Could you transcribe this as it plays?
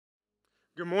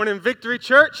Good morning, Victory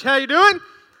Church. How you doing?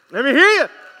 Let me hear you.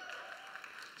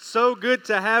 So good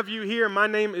to have you here. My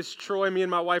name is Troy. Me and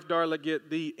my wife, Darla, get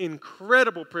the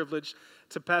incredible privilege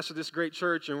to pastor this great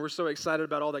church, and we're so excited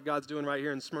about all that God's doing right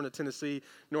here in Smyrna, Tennessee,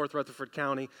 North Rutherford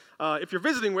County. If you're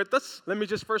visiting with us, let me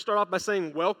just first start off by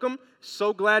saying welcome.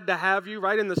 So glad to have you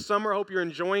right in the summer. Hope you're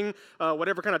enjoying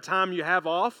whatever kind of time you have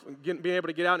off, being able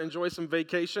to get out and enjoy some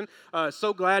vacation.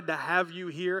 So glad to have you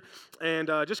here, and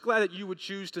just glad that you would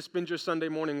choose to spend your Sunday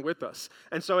morning with us.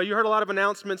 And so you heard a lot of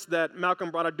announcements that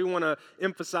Malcolm brought. I do want to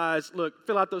emphasize, look,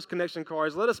 fill out those connection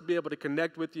cards. Let us be able to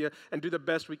connect with you and do the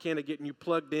best we can at getting you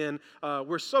plugged in.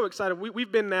 We're so excited.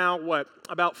 We've been now,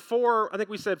 about 4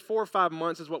 or 5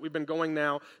 months is what we've been going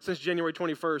now since January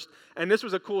 21st. And this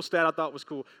was a cool stat I thought was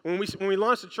cool. When we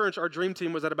launched the church, our dream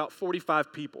team was at about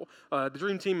 45 people. The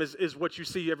dream team is what you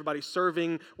see everybody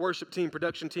serving, worship team,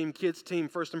 production team, kids team,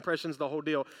 first impressions, the whole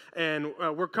deal. And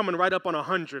we're coming right up on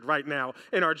 100 right now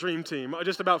in our dream team,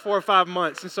 just about 4 or 5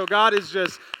 months. And so God is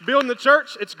just building the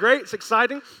church. It's great. It's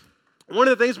exciting. One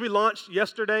of the things we launched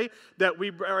yesterday that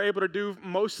we are able to do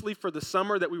mostly for the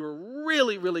summer that we were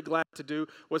really, really glad to do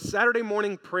was Saturday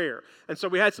morning prayer. And so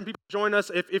we had some people join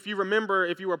us. If you remember,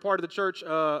 if you were a part of the church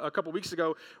a couple weeks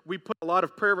ago, we put a lot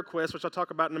of prayer requests, which I'll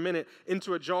talk about in a minute,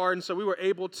 into a jar. And so we were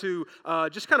able to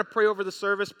just kind of pray over the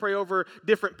service, pray over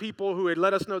different people who had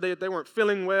let us know they weren't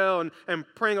feeling well, and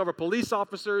praying over police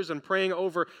officers and praying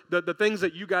over the things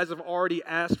that you guys have already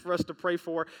asked for us to pray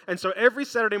for. And so every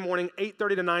Saturday morning,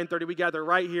 8:30 to 9:30, we gather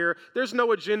right here. There's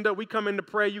no agenda. We come in to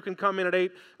pray. You can come in at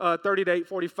 8:30 to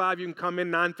 8:45. You can come in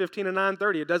 9:15 to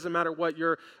 9:30. It doesn't matter what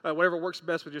whatever works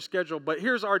best with your schedule. But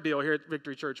here's our deal here at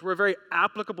Victory Church. We're a very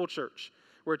applicable church.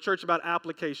 We're a church about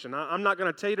application. I'm not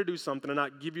going to tell you to do something and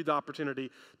not give you the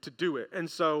opportunity to do it. And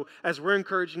so as we're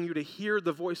encouraging you to hear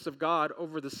the voice of God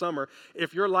over the summer,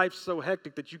 if your life's so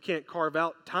hectic that you can't carve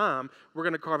out time, we're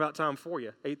going to carve out time for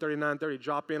you. 8:30, 9:30,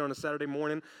 drop in on a Saturday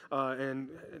morning and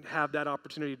have that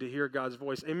opportunity to hear God's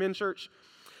voice. Amen, church?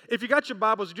 If you got your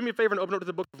Bibles, do me a favor and open up to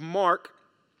the book of Mark.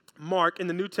 Mark in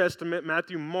the New Testament,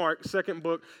 Matthew, Mark, second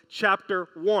book, chapter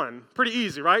 1. Pretty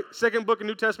easy, right? Second book of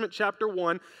New Testament, chapter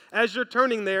 1. As you're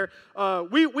turning there,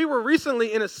 we were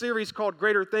recently in a series called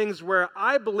Greater Things where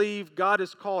I believe God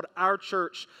has called our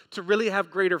church to really have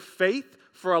greater faith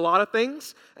for a lot of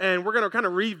things, and we're going to kind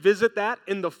of revisit that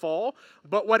in the fall.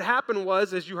 But what happened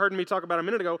was, as you heard me talk about a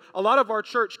minute ago, a lot of our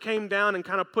church came down and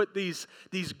kind of put these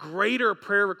greater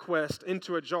prayer requests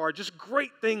into a jar, just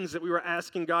great things that we were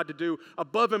asking God to do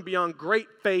above and beyond great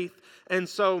faith. And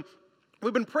so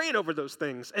we've been praying over those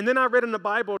things. And then I read in the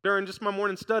Bible during just my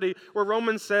morning study where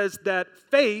Romans says that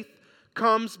faith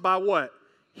comes by what?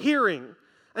 Hearing.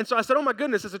 And so I said, oh my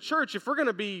goodness, as a church, if we're going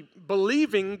to be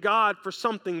believing God for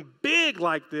something big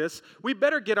like this, we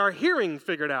better get our hearing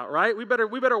figured out, right? We better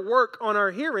work on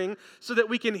our hearing so that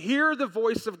we can hear the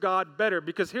voice of God better.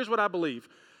 Because here's what I believe.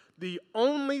 The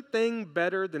only thing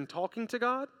better than talking to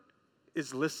God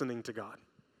is listening to God.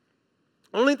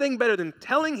 Only thing better than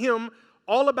telling Him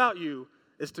all about you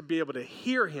is to be able to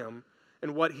hear Him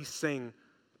and what He's saying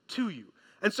to you.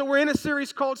 And so we're in a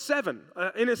series called Seven,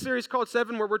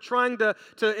 where we're trying to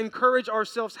encourage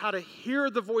ourselves how to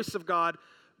hear the voice of God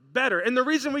better. And the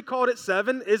reason we called it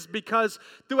Seven is because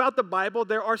throughout the Bible,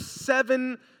 there are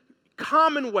 7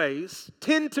 common ways,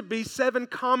 tend to be 7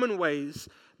 common ways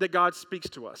that God speaks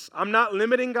to us. I'm not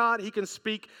limiting God. He can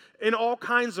speak in all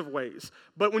kinds of ways.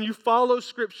 But when you follow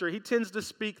Scripture, He tends to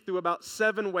speak through about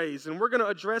 7 ways. And we're going to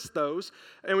address those,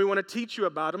 and we want to teach you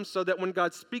about them so that when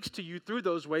God speaks to you through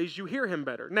those ways, you hear Him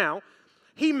better. Now,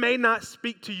 He may not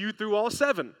speak to you through all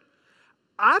 7.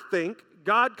 I think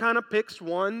God kind of picks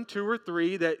 1, 2, or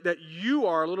 3 that you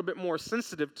are a little bit more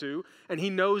sensitive to, and He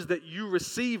knows that you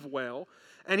receive well.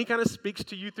 And He kind of speaks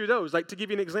to you through those. Like, to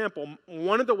give you an example,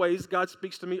 one of the ways God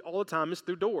speaks to me all the time is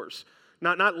through doors.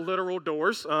 Not literal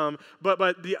doors, but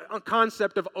the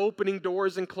concept of opening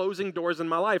doors and closing doors in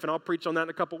my life. And I'll preach on that in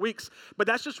a couple weeks. But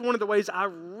that's just one of the ways I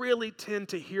really tend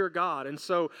to hear God. And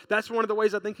so that's one of the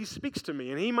ways I think He speaks to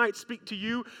me. And He might speak to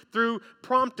you through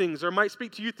promptings, or might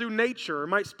speak to you through nature, or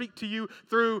might speak to you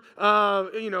through,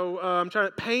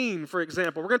 pain, for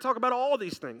example. We're going to talk about all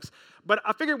these things. But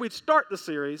I figured we'd start the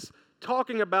series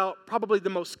talking about probably the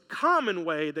most common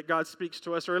way that God speaks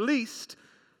to us, or at least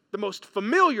the most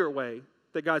familiar way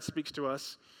that God speaks to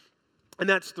us, and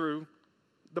that's through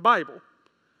the Bible.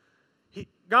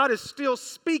 God is still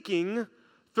speaking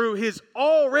through His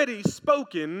already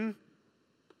spoken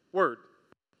word.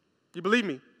 You believe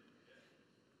me?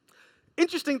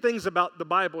 Interesting things about the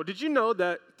Bible. Did you know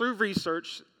that through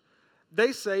research,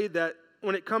 they say that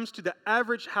when it comes to the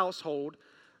average household,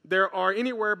 there are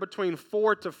anywhere between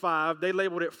 4 to 5. They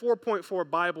labeled it 4.4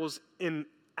 Bibles in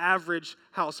average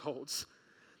households.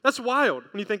 That's wild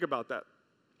when you think about that.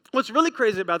 What's really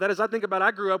crazy about that is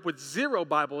I grew up with 0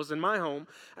 Bibles in my home.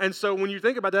 And so when you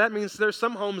think about that, that means there's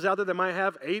some homes out there that might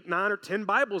have 8, 9, or 10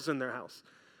 Bibles in their house.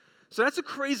 So that's a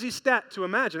crazy stat to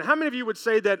imagine. How many of you would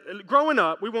say that growing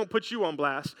up, we won't put you on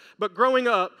blast, but growing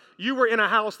up, you were in a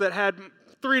house that had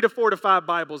 3 to 4 to 5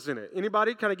 Bibles in it?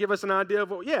 Anybody kind of give us an idea of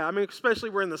what? Yeah, I mean, especially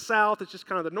we're in the South, it's just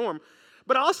kind of the norm.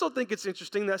 But I also think it's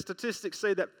interesting that statistics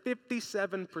say that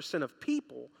 57% of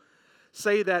people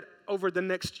say that over the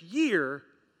next year,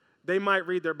 they might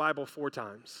read their Bible 4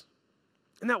 times.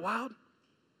 Isn't that wild?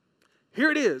 Here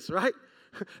it is, right?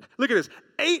 Look at this.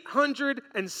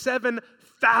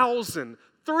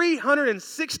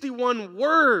 807,361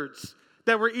 words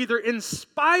that were either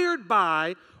inspired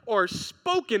by or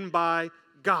spoken by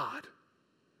God.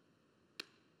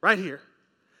 Right here.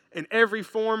 In every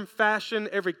form, fashion,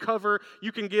 every cover.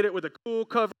 You can get it with a cool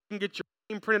cover. You can get your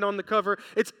name printed on the cover.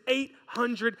 It's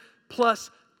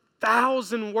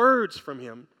 800,000+ words from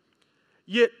him.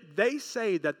 Yet they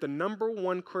say that the number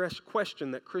one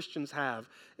question that Christians have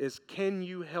is, can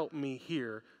you help me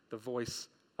hear the voice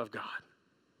of God?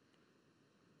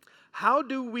 How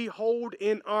do we hold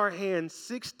in our hands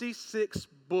 66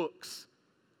 books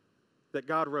that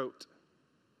God wrote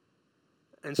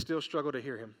and still struggle to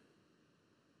hear him?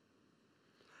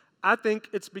 I think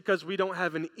it's because we don't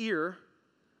have an ear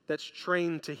that's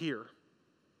trained to hear.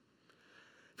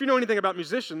 If you know anything about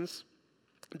musicians,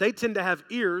 they tend to have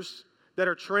ears that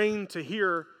are trained to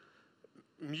hear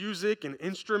music and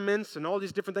instruments and all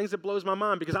these different things. That blows my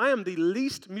mind because I am the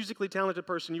least musically talented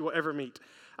person you will ever meet.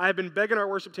 I have been begging our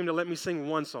worship team to let me sing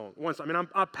one song. I mean,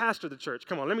 I pastor the church.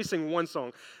 Come on, let me sing one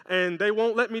song. And they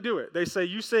won't let me do it. They say,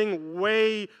 you sing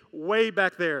way, way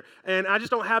back there. And I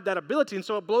just don't have that ability. And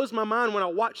so it blows my mind when I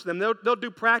watch them. They'll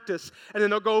do practice, and then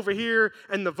they'll go over here,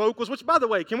 and the vocals, which, by the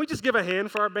way, can we just give a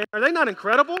hand for our band? Are they not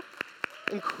incredible?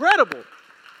 Incredible.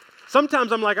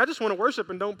 Sometimes I'm like, I just want to worship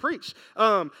and don't preach.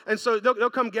 And so they'll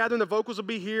come gather, and the vocals will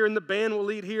be here, and the band will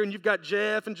lead here, and you've got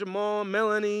Jeff and Jamal, and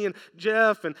Melanie, and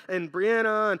Jeff, and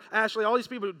Brianna, and Ashley, all these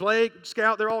people, Blake,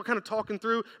 Scout, they're all kind of talking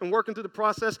through and working through the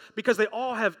process because they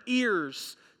all have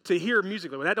ears to hear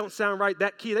musically. When that don't sound right,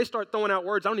 that key, they start throwing out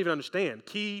words I don't even understand.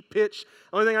 Key, pitch.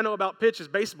 The only thing I know about pitch is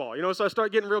baseball, so I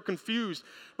start getting real confused.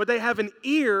 But they have an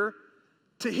ear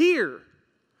to hear.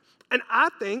 And I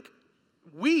think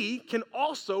we can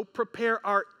also prepare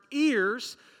our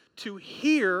ears to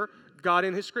hear God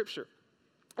in his scripture.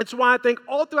 That's why I think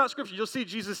all throughout scripture, you'll see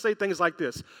Jesus say things like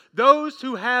this. Those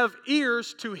who have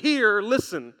ears to hear,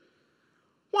 listen.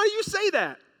 Why do you say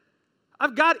that?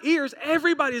 I've got ears.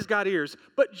 Everybody's got ears.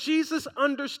 But Jesus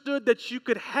understood that you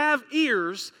could have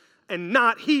ears and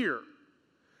not hear.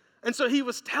 And so he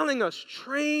was telling us,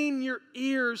 train your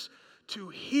ears to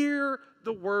hear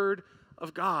the word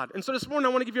of God. And so this morning I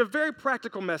want to give you a very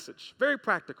practical message, very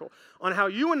practical, on how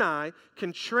you and I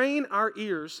can train our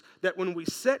ears that when we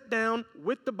sit down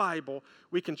with the Bible,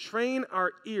 we can train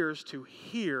our ears to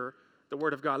hear the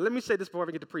Word of God. Let me say this before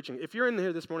I get to preaching. If you're in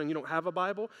here this morning and you don't have a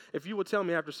Bible, if you will tell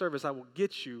me after service, I will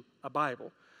get you a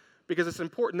Bible because it's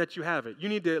important that you have it. You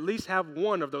need to at least have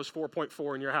one of those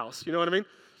 4.4 in your house. You know what I mean?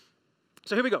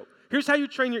 So here we go. Here's how you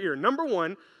train your ear. Number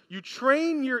one, you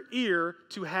train your ear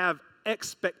to have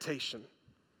expectation.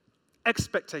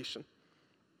 Expectation.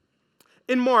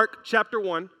 In Mark chapter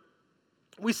 1,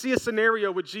 we see a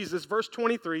scenario with Jesus, verse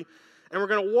 23, and we're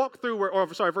going to walk through,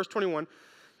 verse 21,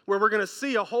 where we're going to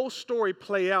see a whole story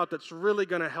play out that's really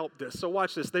going to help this. So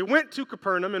watch this. They went to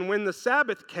Capernaum, and when the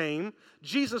Sabbath came,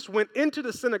 Jesus went into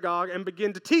the synagogue and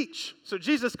began to teach. So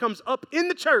Jesus comes up in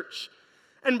the church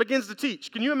and begins to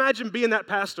teach. Can you imagine being that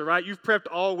pastor, right? You've prepped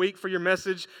all week for your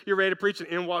message. You're ready to preach, and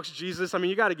in walks Jesus. I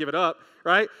mean, you got to give it up,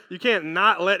 right? You can't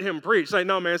not let him preach. It's like,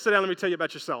 no, man, sit down, let me tell you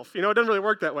about yourself. It doesn't really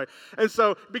work that way. And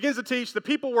so begins to teach. The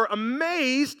people were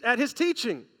amazed at his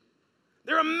teaching.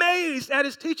 They're amazed at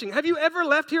his teaching. Have you ever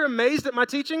left here amazed at my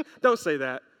teaching? Don't say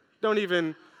that. Don't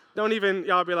even,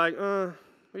 y'all be like,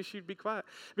 we should be quiet.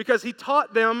 Because he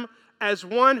taught them as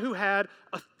one who had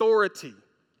authority.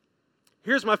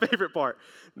 Here's my favorite part.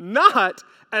 Not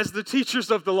as the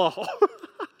teachers of the law.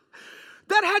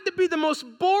 That had to be the most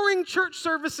boring church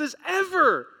services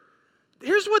ever.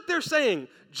 Here's what they're saying.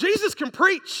 Jesus can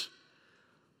preach,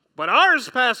 but ours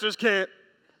pastors can't.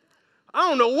 I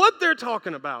don't know what they're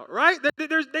talking about, right?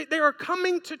 They are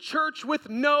coming to church with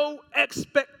no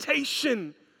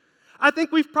expectation. I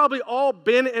think we've probably all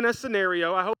been in a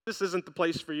scenario, I hope this isn't the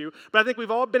place for you, but I think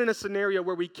we've all been in a scenario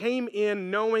where we came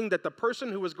in knowing that the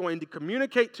person who was going to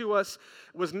communicate to us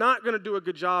was not going to do a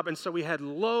good job, and so we had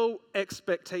low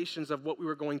expectations of what we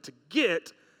were going to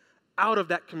get out of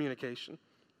that communication.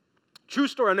 True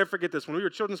story, I'll never forget this. When we were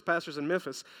children's pastors in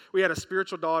Memphis, we had a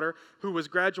spiritual daughter who was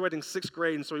graduating 6th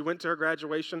grade, and so we went to her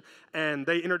graduation, and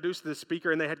they introduced the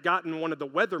speaker, and they had gotten one of the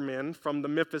weathermen from the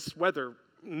Memphis Weather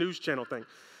News Channel thing.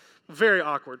 Very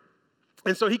awkward.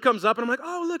 And so he comes up, and I'm like,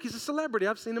 oh, look, he's a celebrity.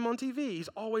 I've seen him on TV. He's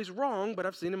always wrong, but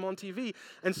I've seen him on TV.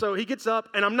 And so he gets up,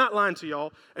 and I'm not lying to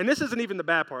y'all, and this isn't even the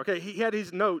bad part, okay? He had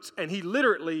his notes, and he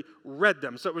literally read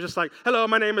them. So it was just like, hello,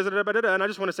 my name is da-da-da-da-da, and I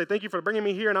just want to say thank you for bringing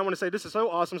me here, and I want to say this is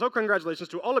so awesome, so congratulations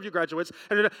to all of you graduates.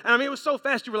 And I mean, it was so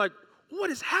fast, you were like,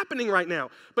 what is happening right now?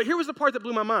 But here was the part that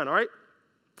blew my mind, all right?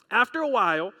 After a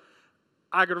while,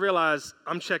 I could realize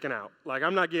I'm checking out. Like, I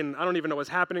don't even know what's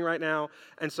happening right now.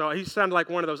 And so he sounded like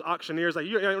one of those auctioneers, like,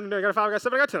 I got a 5, I got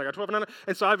 7, I got 10, I got 12, and 9.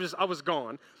 And so I was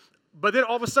gone. But then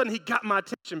all of a sudden, he got my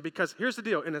attention because here's the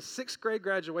deal. In a 6th grade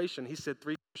graduation, he said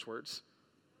 3 curse words.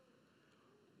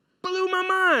 Blew my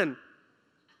mind.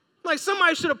 Like,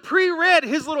 somebody should have pre-read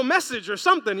his little message or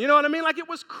something, you know what I mean? Like, it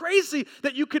was crazy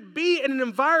that you could be in an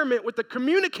environment with a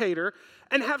communicator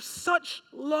and have such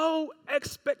low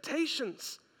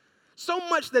expectations. So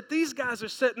much that these guys are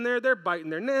sitting there, they're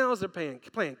biting their nails, they're playing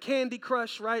Candy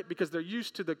Crush, right? Because they're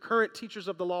used to the current teachers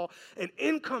of the law. And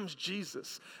in comes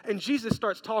Jesus. And Jesus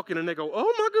starts talking and they go,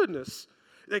 oh my goodness.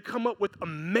 They come up with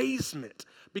amazement.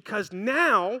 Because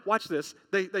now, watch this,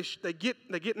 they get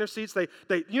in their seats. They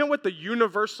you know what the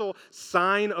universal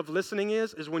sign of listening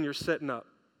is when you're setting up.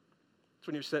 It's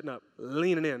when you're setting up,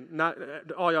 leaning in. Not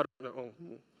all y'all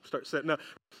start setting up.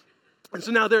 And so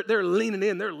now they're leaning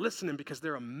in, they're listening because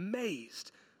they're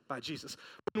amazed by Jesus.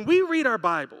 When we read our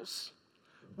Bibles,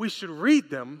 we should read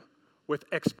them with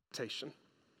expectation.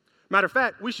 Matter of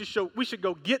fact, we should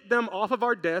go get them off of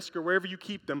our desk or wherever you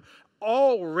keep them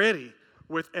already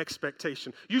with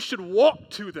expectation. You should walk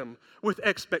to them with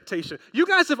expectation. You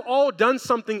guys have all done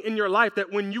something in your life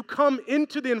that when you come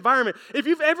into the environment, if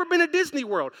you've ever been to Disney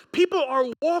World, people are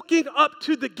walking up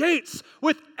to the gates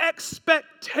with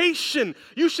expectation.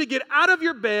 You should get out of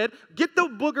your bed, get the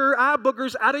eye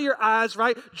boogers out of your eyes,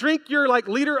 right? Drink your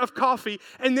liter of coffee,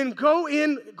 and then go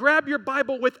in, grab your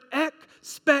Bible with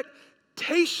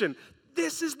expectation.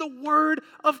 This is the Word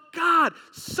of God.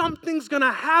 Something's going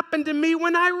to happen to me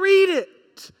when I read it.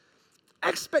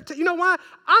 You know why?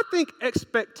 I think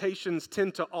expectations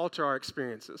tend to alter our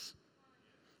experiences.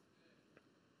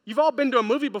 You've all been to a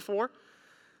movie before.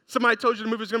 Somebody told you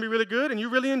the movie was going to be really good and you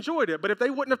really enjoyed it. But if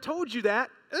they wouldn't have told you that,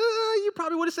 you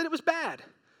probably would have said it was bad.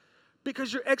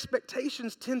 Because your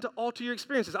expectations tend to alter your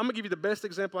experiences. I'm going to give you the best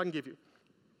example I can give you.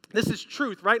 This is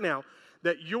truth right now,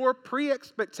 that your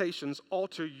pre-expectations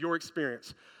alter your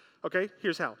experience. Okay,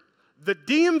 here's how. The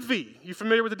DMV, you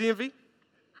familiar with the DMV?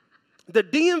 The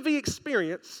DMV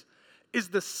experience is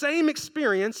the same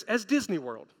experience as Disney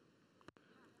World.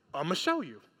 I'm going to show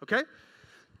you, okay?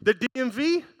 The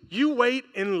DMV, you wait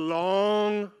in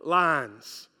long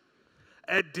lines.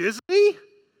 At Disney,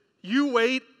 you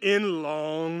wait in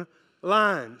long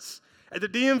lines. At the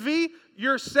DMV,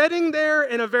 you're sitting there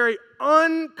in a very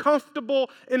uncomfortable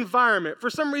environment. For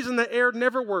some reason, the air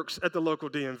never works at the local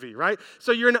DMV, right?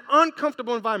 So you're in an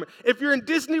uncomfortable environment. If you're in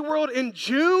Disney World in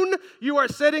June, you are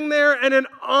sitting there in an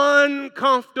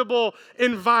uncomfortable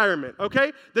environment,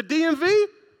 okay? The DMV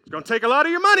is going to take a lot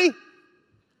of your money.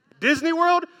 Disney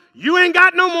World, you ain't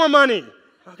got no more money,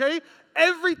 okay?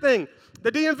 Everything.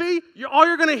 The DMV, all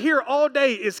you're going to hear all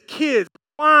day is kids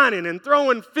whining and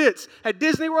throwing fits. At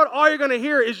Disney World, all you're going to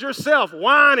hear is yourself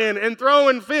whining and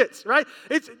throwing fits, right?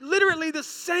 It's literally the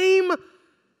same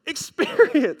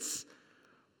experience,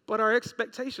 but our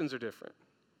expectations are different.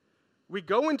 We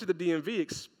go into the DMV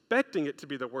expecting it to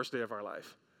be the worst day of our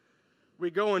life. We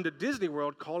go into Disney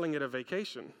World calling it a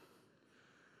vacation.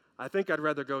 I think I'd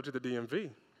rather go to the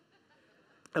DMV.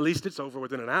 At least it's over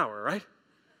within an hour, right?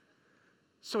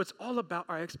 So it's all about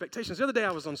our expectations. The other day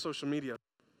I was on social media,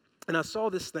 and I saw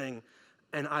this thing,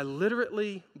 and I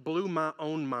literally blew my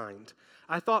own mind.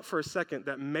 I thought for a second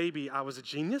that maybe I was a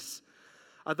genius.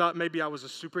 I thought maybe I was a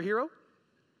superhero.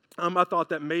 I thought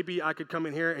that maybe I could come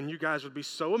in here and you guys would be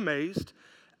so amazed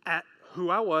at who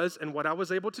I was and what I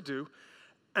was able to do.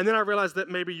 And then I realized that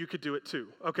maybe you could do it too,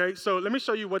 okay? So let me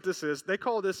show you what this is. They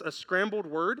call this a scrambled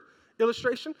word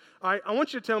illustration. All right, I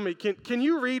want you to tell me, can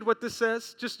you read what this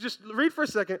says? Just read for a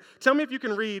second. Tell me if you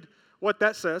can read what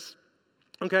that says.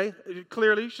 Okay, you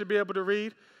clearly should be able to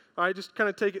read. All right, just kind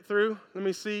of take it through. Let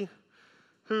me see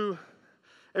who.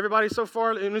 Everybody so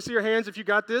far, let me see your hands if you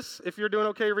got this, if you're doing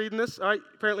okay reading this. All right,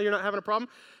 apparently you're not having a problem.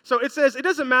 So it says, it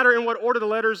doesn't matter in what order the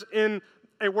letters in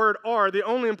a word are. The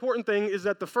only important thing is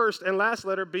that the first and last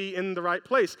letter be in the right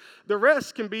place. The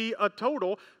rest can be a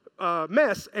total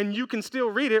mess, and you can still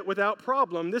read it without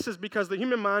problem. This is because the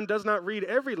human mind does not read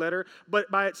every letter but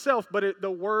by itself, but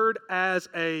the word as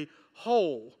a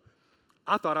whole.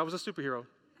 I thought I was a superhero.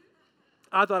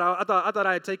 I thought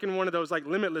I had taken one of those like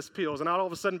limitless pills, and I all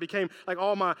of a sudden became like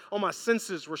all my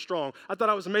senses were strong. I thought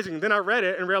I was amazing. Then I read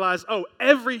it and realized, oh,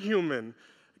 every human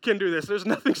can do this. There's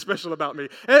nothing special about me.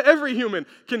 Every human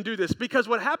can do this, because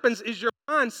what happens is your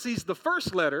mind sees the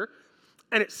first letter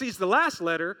and it sees the last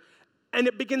letter, and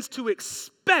it begins to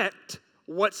expect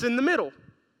what's in the middle.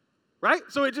 Right?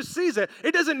 So it just sees it.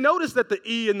 It doesn't notice that the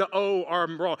E and the O are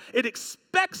wrong. It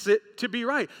expects it to be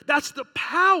right. That's the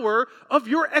power of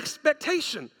your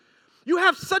expectation. You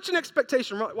have such an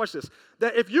expectation, watch this,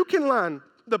 that if you can line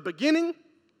the beginning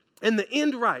and the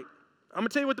end right, I'm going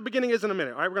to tell you what the beginning is in a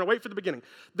minute. All right, we're going to wait for the beginning.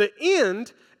 The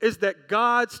end is that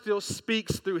God still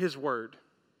speaks through his word.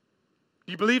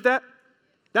 Do you believe that?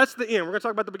 That's the end. We're going to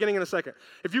talk about the beginning in a second.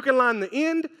 If you can line the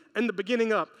end and the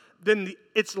beginning up, then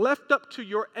it's left up to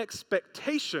your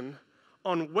expectation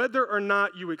on whether or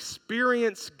not you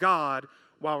experience God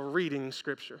while reading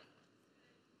Scripture.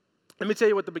 Let me tell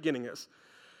you what the beginning is.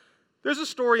 There's a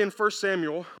story in 1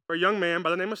 Samuel where a young man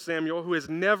by the name of Samuel who has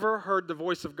never heard the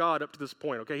voice of God up to this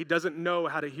point, okay? He doesn't know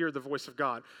how to hear the voice of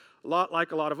God, a lot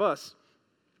like a lot of us.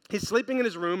 He's sleeping in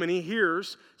his room, and he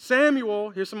hears Samuel.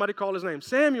 Here's somebody call his name,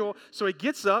 Samuel. So he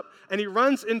gets up, and he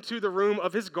runs into the room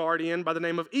of his guardian by the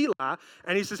name of Eli,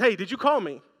 and he says, hey, did you call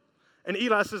me? And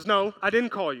Eli says, no, I didn't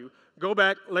call you. Go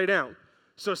back, lay down.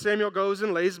 So Samuel goes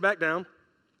and lays back down.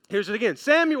 Here's it again.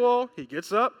 Samuel, he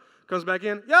gets up, comes back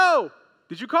in. Yo,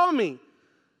 did you call me?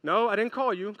 No, I didn't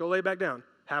call you. Go lay back down.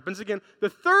 Happens again. The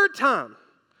third time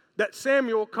that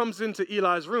Samuel comes into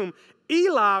Eli's room,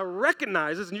 Eli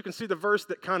recognizes, and you can see the verse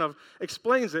that kind of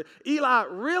explains it, Eli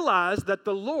realized that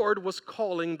the Lord was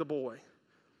calling the boy.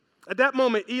 At that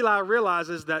moment, Eli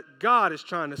realizes that God is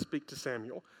trying to speak to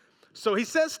Samuel. So he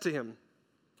says to him,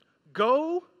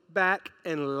 go back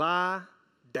and lie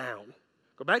down.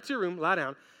 Go back to your room, lie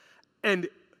down. And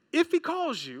if he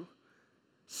calls you,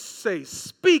 say,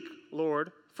 speak,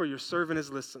 Lord, for your servant is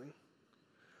listening.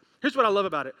 Here's what I love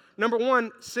about it. Number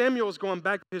one, Samuel's going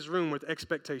back to his room with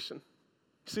expectation.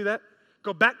 See that?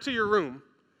 Go back to your room.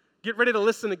 Get ready to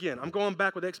listen again. I'm going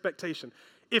back with expectation.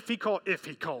 If he calls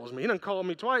me, he doesn't call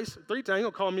me twice, 3 times,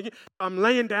 he'll call me again. I'm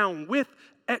laying down with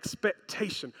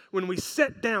expectation. When we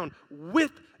sit down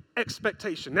with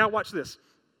expectation. Now watch this.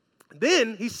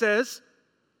 Then he says,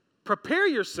 prepare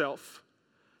yourself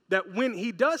that when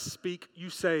he does speak, you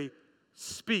say,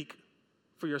 speak,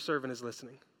 for your servant is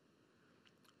listening.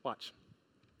 Watch.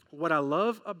 What I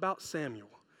love about Samuel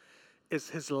is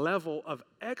his level of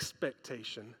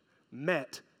expectation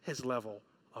met his level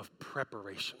of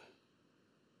preparation.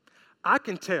 I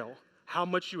can tell how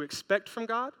much you expect from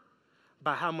God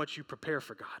by how much you prepare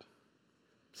for God.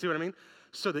 See what I mean?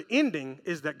 So the ending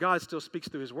is that God still speaks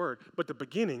through his word, but the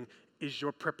beginning is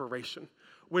your preparation.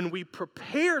 When we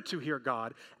prepare to hear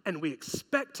God and we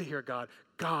expect to hear God,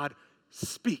 God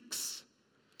speaks.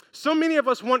 So many of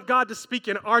us want God to speak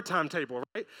in our timetable,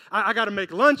 right? I got to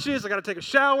make lunches, I got to take a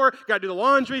shower, got to do the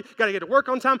laundry, got to get to work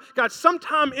on time. God,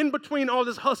 sometime in between all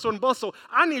this hustle and bustle,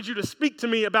 I need you to speak to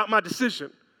me about my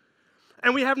decision.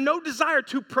 And we have no desire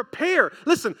to prepare.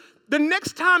 Listen, the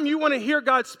next time you want to hear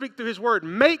God speak through his word,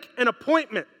 make an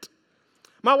appointment.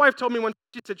 My wife told me one time,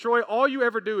 she said, Troy, all you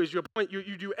ever do is you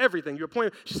do everything. You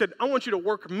appoint. She said, I want you to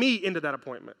work me into that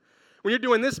appointment. When you're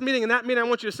doing this meeting and that meeting, I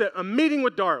want you to set a meeting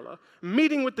with Darla, a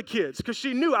meeting with the kids, because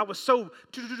she knew I was so...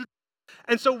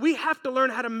 And so we have to learn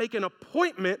how to make an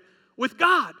appointment with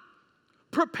God.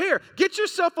 Prepare. Get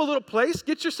yourself a little place.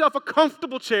 Get yourself a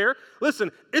comfortable chair.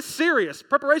 Listen, it's serious.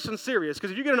 Preparation's serious,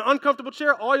 because if you get an uncomfortable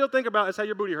chair, all you'll think about is how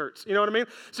your booty hurts. You know what I mean?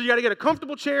 So you got to get a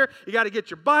comfortable chair. You got to get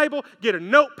your Bible, get a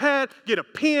notepad, get a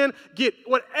pen, get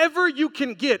whatever you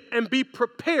can get and be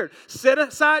prepared. Set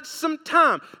aside some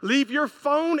time. Leave your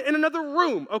phone in another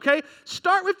room, okay?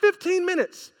 Start with 15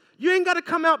 minutes. You ain't got to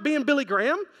come out being Billy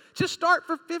Graham. Just start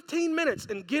for 15 minutes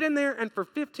and get in there, and for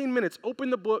 15 minutes, open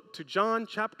the book to John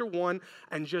chapter 1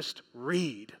 and just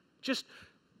read. Just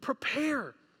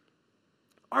prepare.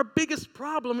 Our biggest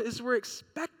problem is we're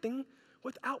expecting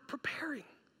without preparing.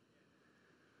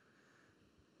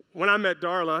 When I met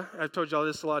Darla, I've told y'all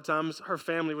this a lot of times, her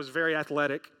family was very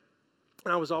athletic,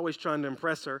 and I was always trying to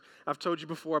impress her. I've told you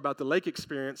before about the lake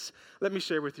experience. Let me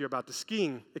share with you about the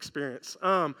skiing experience.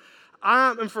 I'm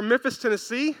from Memphis,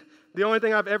 Tennessee. The only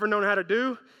thing I've ever known how to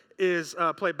do is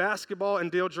play basketball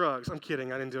and deal drugs. I'm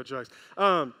kidding, I didn't deal drugs.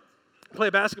 Play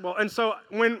basketball. And so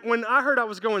when I heard I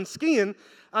was going skiing,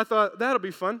 I thought, that'll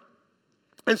be fun.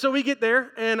 And so we get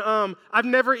there, and I've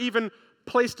never even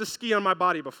placed a ski on my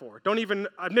body before.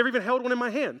 I've never even held one in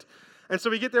my hand. And so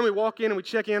we get there, and we walk in, and we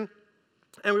check in,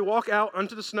 and we walk out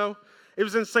onto the snow. It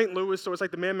was in St. Louis, so it's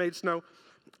like the man-made snow.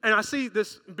 And I see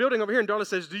this building over here, and Darla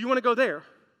says, do you want to go there?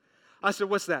 I said,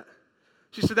 what's that?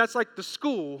 She said, that's like the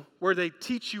school where they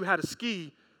teach you how to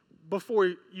ski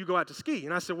before you go out to ski.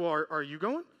 And I said, well, are you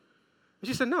going? And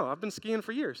she said, no, I've been skiing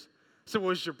for years. I said,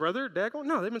 well, is your brother or dad going?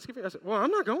 No, they've been skiing for years. I said, well,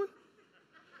 I'm not going.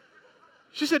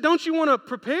 She said, don't you want to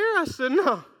prepare? I said,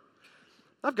 no.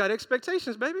 I've got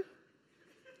expectations, baby.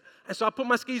 And so I put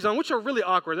my skis on, which are really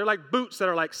awkward. They're like boots that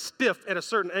are like stiff at a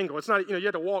certain angle. It's not, you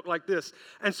have to walk like this.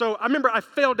 And so I remember I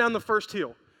fell down the first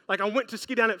hill. Like I went to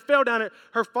ski down it, fell down it.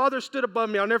 Her father stood above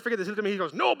me. I'll never forget this. He looked at me, he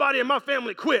goes, nobody in my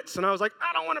family quits. And I was like,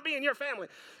 I don't want to be in your family.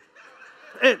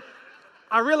 And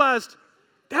I realized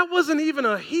that wasn't even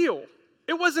a hill.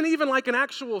 It wasn't even like an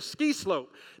actual ski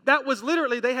slope. That was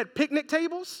literally, they had picnic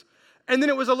tables, and then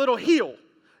it was a little hill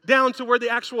down to where the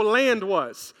actual land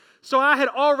was. So I had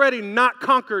already not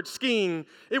conquered skiing.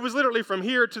 It was literally from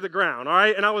here to the ground, all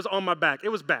right? And I was on my back. It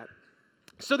was bad.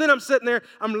 So then I'm sitting there,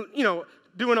 I'm,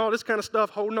 doing all this kind of stuff,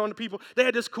 holding on to people. They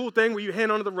had this cool thing where you hang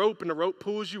onto the rope and the rope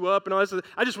pulls you up and all this.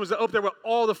 I just was up there with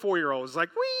all the 4-year-olds, like,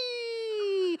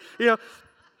 whee,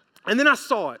 And then I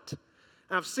saw it.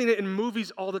 I've seen it in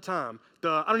movies all the time.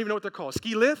 I don't even know what they're called.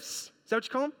 Ski lifts? Is that what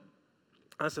you call them?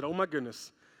 I said, oh my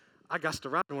goodness, I got to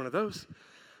ride one of those.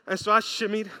 And so I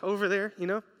shimmied over there,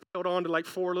 held on to like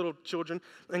 4 little children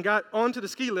and got onto the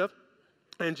ski lift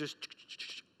and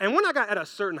and when I got at a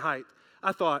certain height,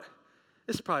 I thought,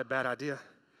 this is probably a bad idea.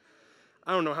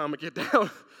 I don't know how I'm going to get down.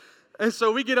 And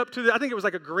so we get up to I think it was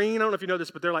like a green. I don't know if you know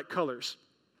this, but they're like colors.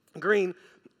 Green.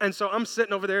 And so I'm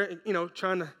sitting over there,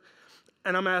 trying to,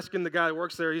 and I'm asking the guy who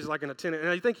works there, he's like an attendant,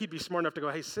 and I think he'd be smart enough to go,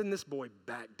 hey, send this boy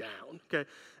back down, okay?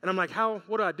 And I'm like,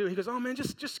 what do I do? He goes, oh, man,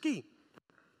 just ski.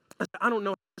 I said, I don't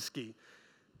know how to ski.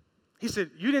 He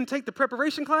said, you didn't take the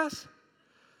preparation class?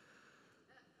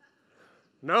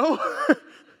 No.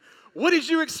 What did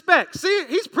you expect? See,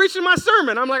 he's preaching my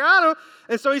sermon. I'm like, I don't.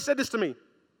 And so he said this to me.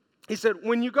 He said,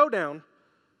 when you go down,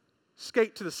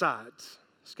 skate to the sides.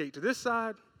 Skate to this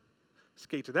side,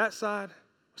 skate to that side,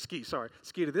 ski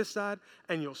to this side,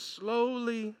 and you'll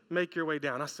slowly make your way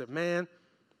down. I said, man,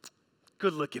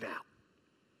 good looking out.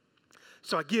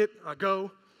 So I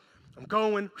go, I'm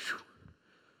going.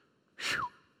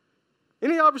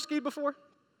 Any of y'all ever skied before?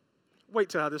 Wait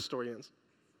till how this story ends.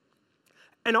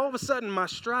 And all of a sudden, my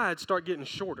strides start getting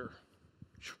shorter.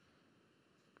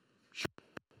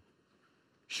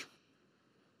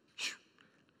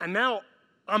 And now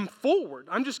I'm forward.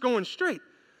 I'm just going straight.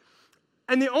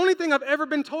 And the only thing I've ever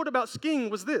been told about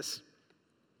skiing was this.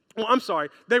 Well, I'm sorry.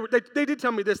 They did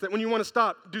tell me this, that when you want to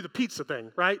stop, do the pizza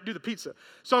thing, right? Do the pizza.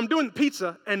 So I'm doing the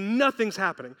pizza, and nothing's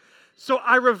happening. So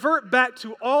I revert back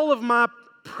to all of my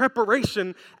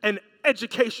preparation and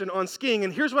education on skiing.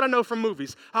 And here's what I know from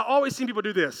movies. I always see people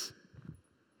do this,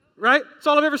 right? That's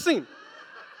all I've ever seen.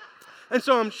 And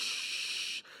so I'm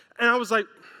and I was like,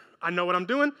 I know what I'm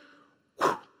doing.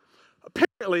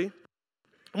 Apparently,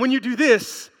 when you do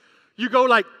this, you go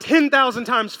like 10,000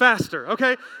 times faster,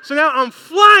 okay? So now I'm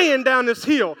flying down this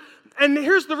hill. And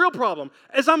here's the real problem,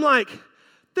 is I'm like,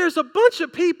 there's a bunch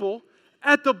of people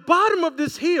at the bottom of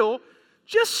this hill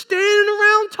just standing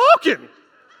around talking.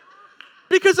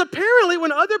 Because apparently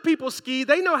when other people ski,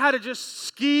 they know how to just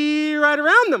ski right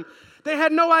around them. They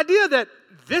had no idea that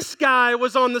this guy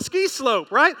was on the ski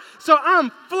slope, right? So I'm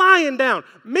flying down.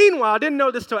 Meanwhile, I didn't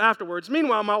know this till afterwards.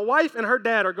 Meanwhile, my wife and her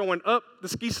dad are going up the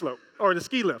ski slope, or the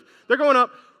ski lift. They're going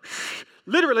up.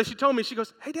 Literally, she told me, she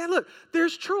goes, hey, Dad, look,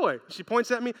 there's Troy. She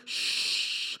points at me.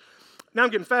 Shh. Now I'm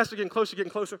getting faster, getting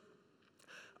closer.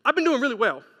 I've been doing really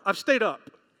well. I've stayed up.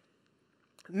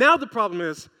 Now the problem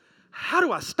is, how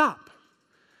do I stop?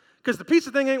 Because the pizza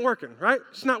thing ain't working, right?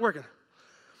 It's not working.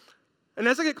 And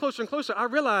as I get closer and closer, I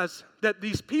realize that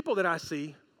these people that I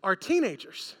see are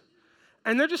teenagers.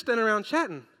 And they're just standing around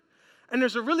chatting. And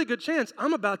there's a really good chance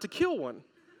I'm about to kill one.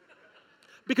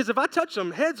 Because if I touch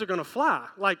them, heads are going to fly,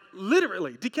 like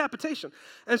literally, decapitation.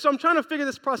 And so I'm trying to figure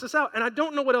this process out, and I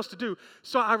don't know what else to do.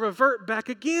 So I revert back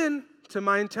again to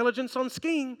my intelligence on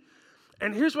skiing.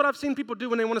 And here's what I've seen people do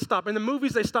when they want to stop. In the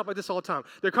movies, they stop like this all the time.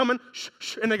 They're coming,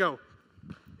 and they go,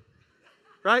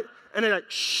 right? And they like,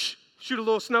 shoot a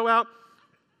little snow out,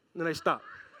 and then they stop.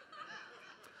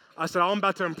 I said, I'm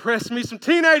about to impress me some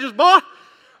teenagers, boy. I'm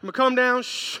going to come down,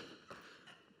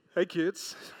 Hey,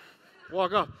 kids.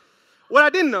 Walk off. What I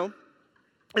didn't know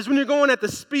is when you're going at the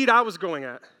speed I was going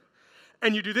at,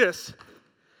 and you do this.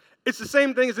 It's the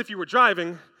same thing as if you were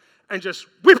driving and just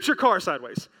whipped your car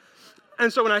sideways.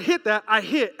 And so when I hit that, I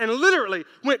hit and literally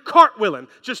went cartwheeling,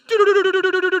 just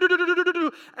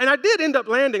do-do-do-do-do-do-do-do-do-do-do. And I did end up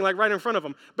landing like right in front of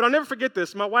him. But I'll never forget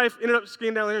this. My wife ended up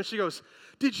skiing down there and she goes,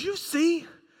 "Did you see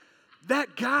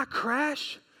that guy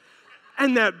crash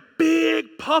and that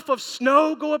big puff of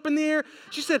snow go up in the air?"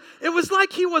 She said, "It was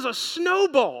like he was a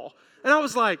snowball." And I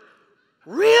was like,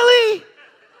 "Really?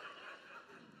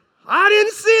 I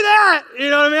didn't see that."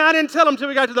 You know what I mean? I didn't tell him until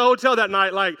we got to the hotel that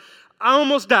night. Like, I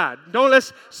almost died.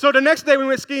 So the next day we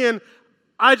went skiing,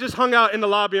 I just hung out in the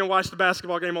lobby and watched the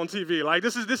basketball game on TV. Like,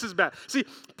 this is bad. See,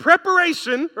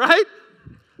 preparation, right,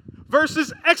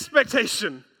 versus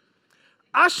expectation.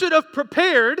 I should have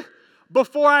prepared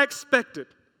before I expected.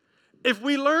 If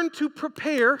we learn to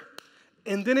prepare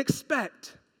and then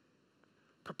expect,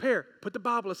 prepare, put the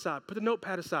Bible aside, put the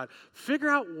notepad aside, figure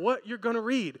out what you're going to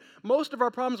read. Most of our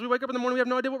problems, we wake up in the morning, we have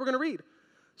no idea what we're going to read.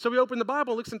 So we open the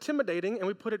Bible, it looks intimidating, and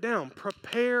we put it down.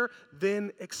 Prepare,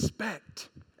 then expect.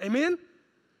 Amen?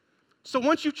 So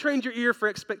once you've trained your ear for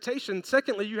expectation,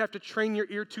 secondly, you have to train your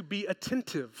ear to be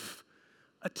attentive.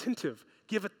 Attentive.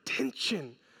 Give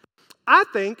attention. I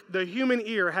think the human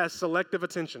ear has selective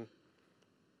attention.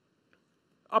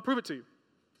 I'll prove it to you.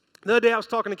 The other day I was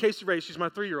talking to Casey Ray, she's my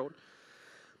 3-year-old,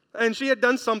 and she had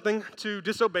done something to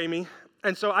disobey me,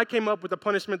 and so I came up with a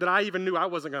punishment that I even knew I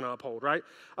wasn't going to uphold, right?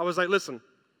 I was like, "Listen,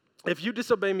 if you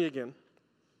disobey me again,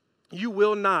 you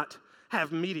will not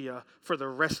have media for the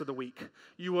rest of the week.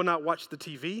 You will not watch the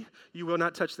TV. You will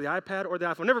not touch the iPad or the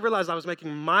iPhone." Never realized I was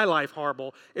making my life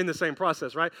horrible in the same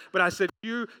process, right? But I said,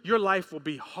 your life will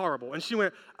be horrible. And she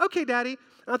went, "Okay, Daddy."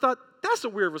 And I thought, that's a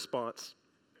weird response.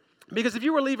 Because if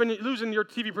you were losing your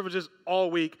TV privileges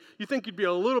all week, you think you'd be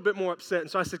a little bit more upset.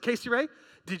 And so I said, "Casey Ray,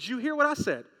 did you hear what I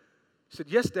said?" She said,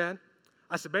 "Yes, Dad."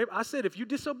 I said, "Babe, I said if you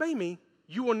disobey me,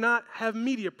 you will not have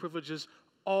media privileges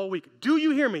all week. Do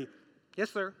you hear me?"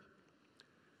 "Yes, sir."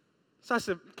 So I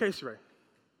said, "Casey Ray."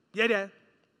 "Yeah, Dad."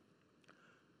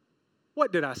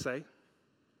 "What did I say?"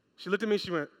 She looked at me,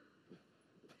 she went,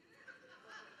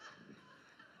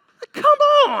 "Come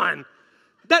on."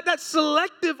 That's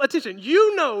selective attention.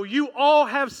 You know you all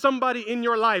have somebody in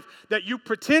your life that you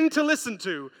pretend to listen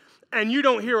to, and you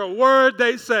don't hear a word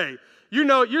they say. You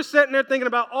know, you're sitting there thinking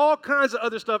about all kinds of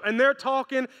other stuff, and they're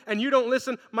talking, and you don't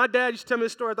listen. My dad used to tell me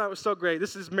this story I thought was so great.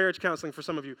 This is marriage counseling for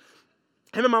some of you.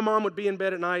 Him and my mom would be in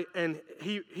bed at night, and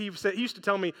he used to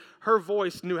tell me her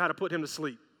voice knew how to put him to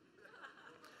sleep.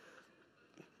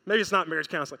 Maybe it's not marriage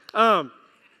counseling.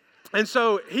 And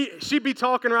so she'd be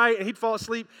talking, right, and he'd fall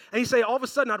asleep, and he'd say, all of a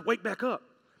sudden, I'd wake back up.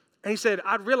 And he said,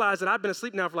 I'd realize that I'd been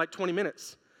asleep now for like 20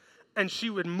 minutes. And she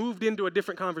would moved into a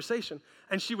different conversation.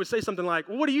 And she would say something like,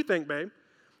 "Well, what do you think, babe?"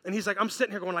 And he's like, I'm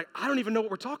sitting here going like, I don't even know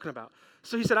what we're talking about.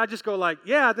 So he said, I just go like,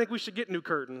 "Yeah, I think we should get new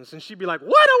curtains." And she'd be like,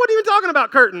 "What? I wasn't even talking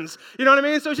about curtains." You know what I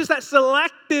mean? So it's just that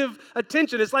selective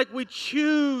attention. It's like we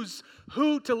choose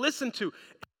who to listen to.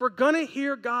 If we're going to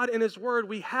hear God in his word,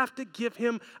 we have to give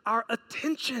him our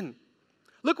attention.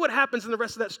 Look what happens in the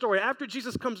rest of that story. After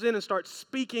Jesus comes in and starts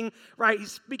speaking, right,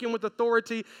 he's speaking with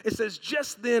authority. It says,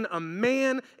 just then a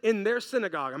man in their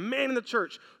synagogue, a man in the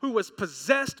church who was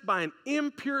possessed by an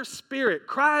impure spirit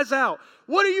cries out,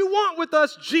 "What do you want with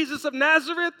us, Jesus of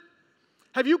Nazareth?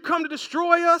 Have you come to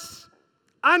destroy us?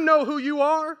 I know who you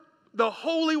are, the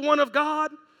Holy One of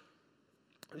God."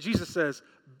 Jesus says,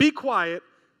 "Be quiet,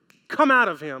 come out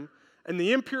of him." And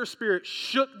the impure spirit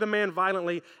shook the man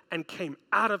violently and came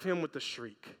out of him with a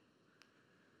shriek.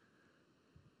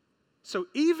 So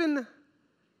even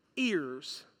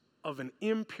ears of an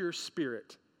impure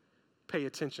spirit pay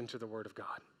attention to the word of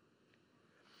God.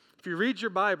 If you read your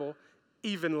Bible,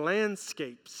 even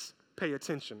landscapes pay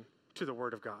attention to the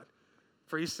word of God.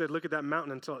 For he said, look at that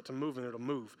mountain and tell it to move, and it'll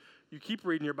move. You keep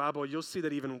reading your Bible, you'll see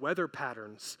that even weather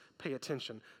patterns pay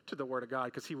attention to the word of God,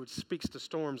 because he would speak to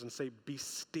storms and say, "Be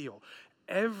still."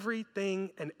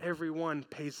 Everything and everyone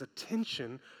pays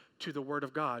attention to the word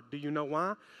of God. Do you know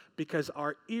why? Because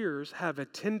our ears have a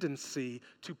tendency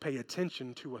to pay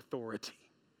attention to authority.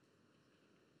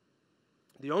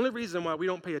 The only reason why we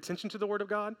don't pay attention to the word of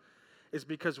God is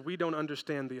because we don't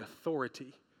understand the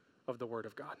authority of the word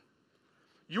of God.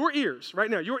 Your ears, right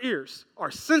now, your ears are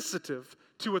sensitive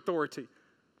to authority.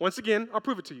 Once again, I'll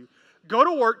prove it to you. Go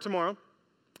to work tomorrow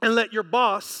and let your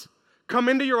boss come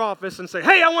into your office and say,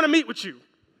 "Hey, I want to meet with you."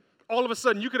 All of a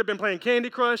sudden, you could have been playing Candy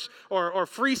Crush or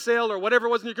Free Sale or whatever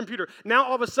was in your computer. Now,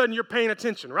 all of a sudden, you're paying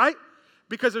attention, right?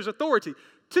 Because there's authority.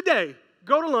 Today,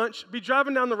 go to lunch, be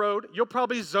driving down the road. You'll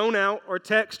probably zone out or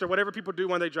text or whatever people do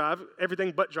when they drive,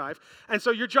 everything but drive. And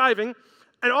so you're driving,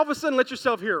 And all of a sudden, let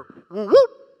yourself hear, whoop, whoop,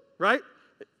 right?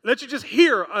 Let you just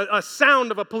hear a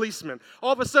sound of a policeman.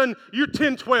 All of a sudden, you're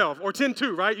 10-12 or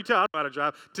 10-2, right? You tell, I don't know how to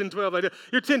drive, 10-12 like that.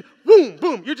 You're 10, boom,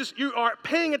 boom. You are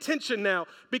paying attention now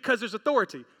because there's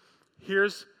authority.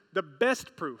 Here's the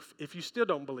best proof, if you still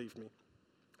don't believe me.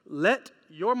 Let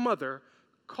your mother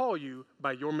call you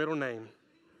by your middle name.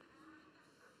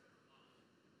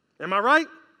 Am I right?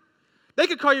 They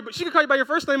could call you, but she could call you by your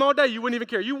first name all day. You wouldn't even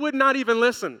care. You would not even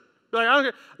listen. Like, I don't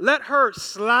care. Let her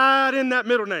slide in that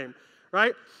middle name,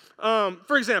 right?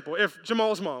 For example, if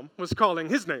Jamal's mom was calling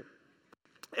his name,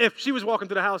 if she was walking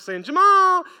through the house saying,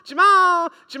 Jamal, Jamal,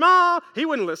 Jamal, he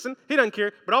wouldn't listen. He doesn't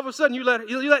care. But all of a sudden, you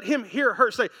let him hear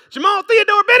her say, Jamal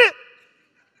Theodore Bennett.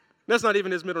 That's not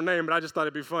even his middle name, but I just thought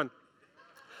it'd be fun.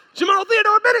 Jamal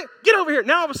Theodore Bennett, get over here.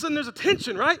 Now all of a sudden, there's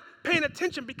attention, right? Paying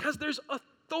attention because there's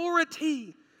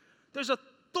authority. There's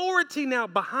authority now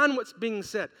behind what's being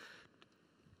said.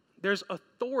 There's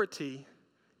authority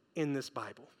in this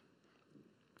Bible.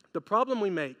 The problem we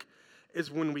make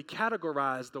is when we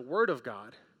categorize the Word of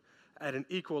God at an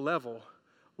equal level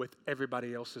with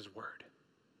everybody else's word.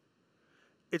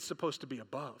 It's supposed to be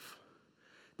above.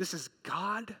 This is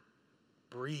God-breathed.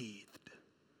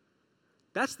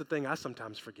 That's the thing I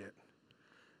sometimes forget,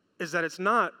 is that it's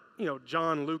not,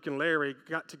 John, Luke, and Larry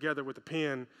got together with a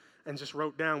pen and just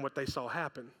wrote down what they saw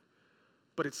happen.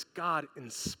 But it's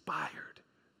God-inspired,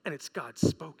 and it's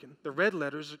God-spoken. The red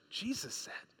letters, Jesus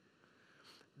said.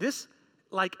 This,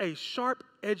 like a sharp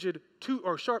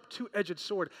two-edged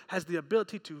sword, has the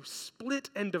ability to split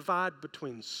and divide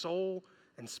between soul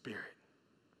and spirit.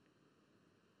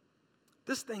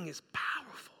 This thing is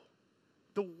powerful.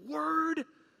 The Word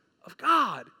of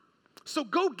God. So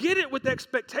go get it with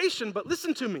expectation, but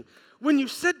listen to me. When you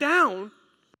sit down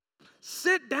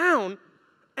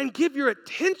and give your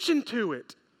attention to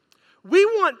it. We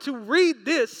want to read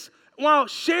this while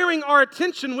sharing our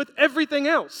attention with everything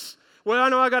else. Well, I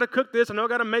know I got to cook this. I know I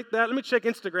got to make that. Let me check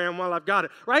Instagram while I've got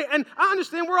it, right? And I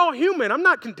understand we're all human. I'm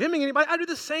not condemning anybody. I do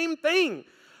the same thing.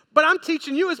 But I'm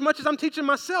teaching you as much as I'm teaching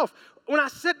myself. When I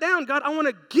sit down, God, I want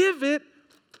to give it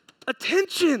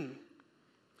attention.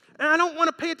 And I don't want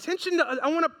to pay attention to, I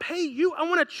want to pay you. I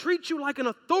want to treat you like an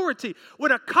authority.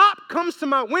 When a cop comes to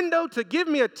my window to give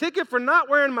me a ticket for not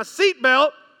wearing my seatbelt,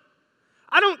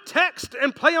 I don't text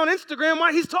and play on Instagram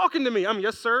while he's talking to me. I'm,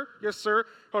 yes, sir. Yes, sir.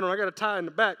 Hold on, I got a tie in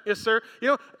the back. Yes, sir.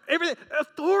 Everything.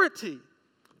 Authority.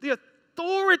 The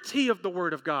authority of the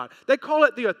Word of God. They call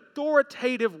it the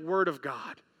authoritative Word of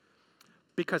God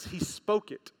because He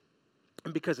spoke it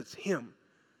and because it's Him.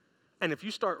 And if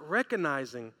you start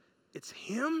recognizing it's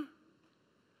Him,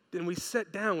 then we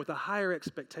sit down with a higher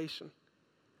expectation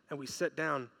and we sit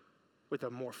down with a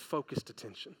more focused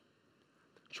attention.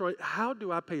 Troy, how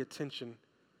do I pay attention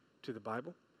to the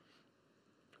Bible?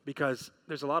 Because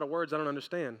there's a lot of words I don't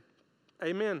understand.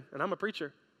 Amen. And I'm a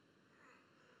preacher.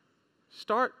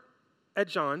 Start at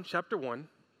John chapter 1.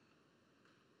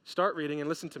 Start reading and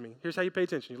listen to me. Here's how you pay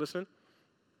attention. You listening?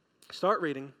 Start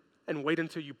reading and wait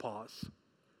until you pause.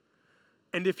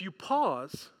 And if you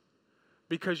pause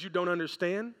because you don't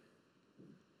understand,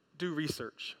 do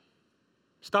research.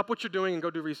 Stop what you're doing and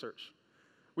go do research.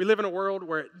 We live in a world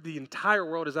where the entire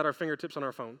world is at our fingertips on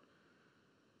our phone.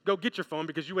 Go get your phone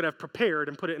because you would have prepared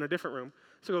and put it in a different room.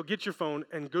 So go get your phone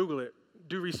and Google it.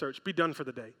 Do research. Be done for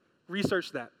the day.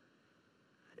 Research that.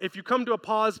 If you come to a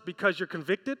pause because you're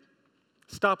convicted,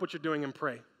 stop what you're doing and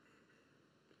pray.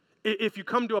 If you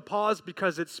come to a pause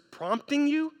because it's prompting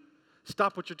you,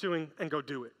 stop what you're doing and go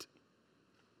do it.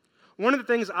 One of the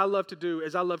things I love to do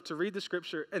is I love to read the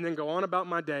scripture and then go on about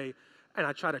my day, and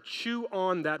I try to chew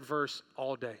on that verse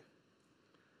all day.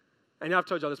 And I've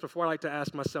told y'all this before. I like to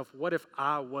ask myself, what if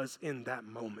I was in that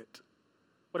moment?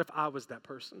 What if I was that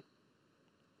person?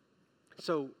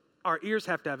 So our ears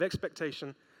have to have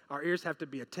expectation. Our ears have to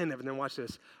be attentive. And then watch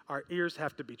this. Our ears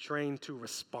have to be trained to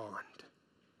respond.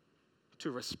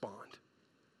 To respond.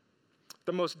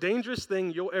 The most dangerous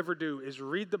thing you'll ever do is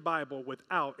read the Bible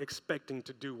without expecting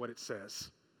to do what it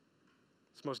says.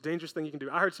 It's the most dangerous thing you can do.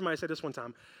 I heard somebody say this one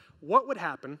time. What would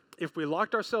happen if we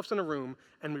locked ourselves in a room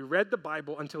and we read the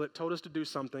Bible until it told us to do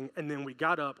something, and then we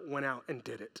got up, went out, and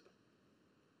did it?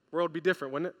 The world would be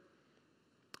different, wouldn't it?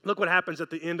 Look what happens at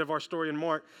the end of our story in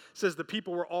Mark. It says the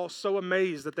people were all so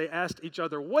amazed that they asked each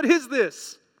other, what is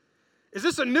this? Is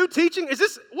this a new teaching?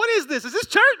 What is this? Is this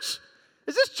church?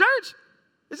 Is this church?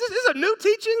 Is this a new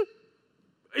teaching?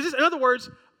 In other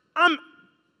words, I'm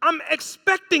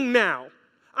expecting now.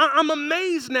 I'm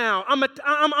amazed now.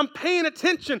 I'm paying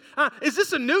attention. Is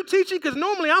this a new teaching? Because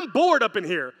normally I'm bored up in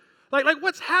here. Like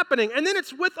what's happening? And then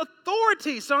it's with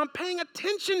authority, so I'm paying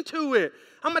attention to it.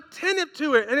 I'm attentive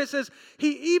to it. And it says,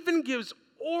 he even gives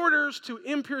orders to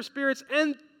impure spirits,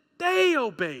 and they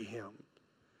obey him.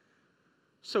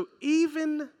 So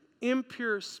even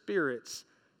impure spirits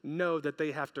know that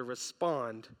they have to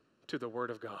respond to the word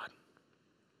of God.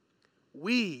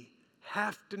 We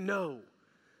have to know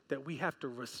that we have to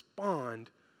respond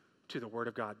to the word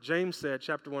of God. James said,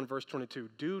 chapter 1, verse 22,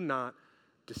 do not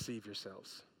deceive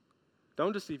yourselves.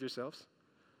 Don't deceive yourselves.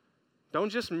 Don't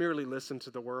just merely listen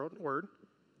to the word.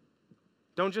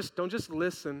 Don't just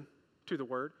listen to the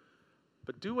word,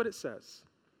 but do what it says.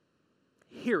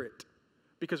 Hear it,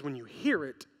 because when you hear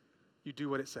it, you do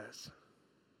what it says.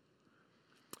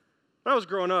 When I was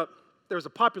growing up, there was a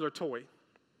popular toy.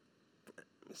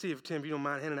 Let's see if, Tim, you don't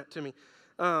mind handing that to me.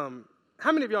 How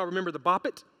many of y'all remember the Bop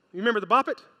It? You remember the Bop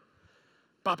It?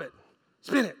 Bop it.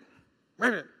 Spin it.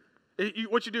 Ram it.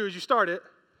 What you do is you start it.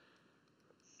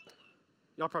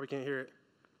 Y'all probably can't hear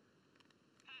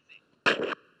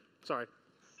it. Sorry.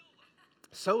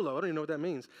 Solo. I don't even know what that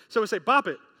means. So we say bop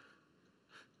it.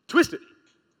 Twist it.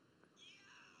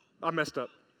 I messed up.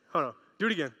 Hold on. Do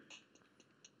it again.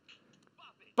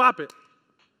 Bop it.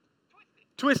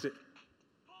 Twist it.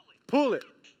 Pull it.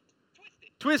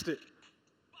 Twist it.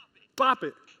 Bop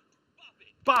it.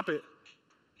 Bop it.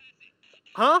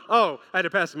 Huh? Oh, I had to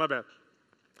pass it. My bad.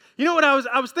 You know what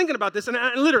I was thinking about this, and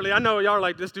literally, I know y'all are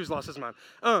like, this dude's lost his mind.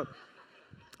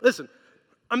 Listen,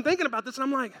 I'm thinking about this, and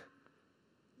I'm like,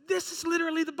 this is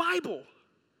literally the Bible.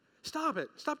 Stop it.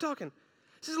 Stop talking.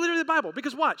 This is literally the Bible.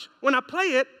 Because watch, when I play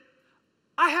it,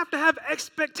 I have to have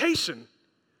expectation.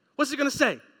 What's it going to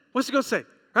say? What's it going to say?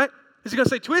 Right? Is it going to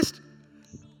say twist?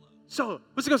 Solo.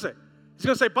 What's it going to say? Is it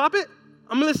going to say bop it?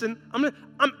 I'm listening.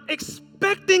 I'm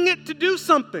expecting it to do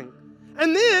something.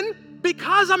 And then,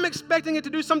 because I'm expecting it to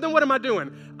do something, what am I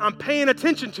doing? I'm paying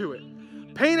attention to it.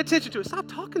 Paying attention to it. Stop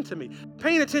talking to me.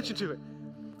 Paying attention to it.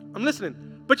 I'm listening.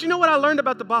 But you know what I learned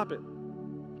about the Bop It?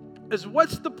 Is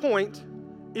what's the point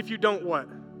if you don't what?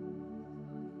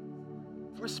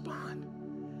 Respond.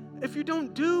 If you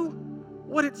don't do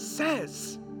what it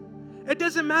says. It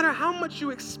doesn't matter how much you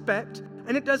expect,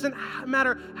 and it doesn't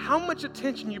matter how much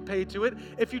attention you pay to it.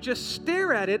 If you just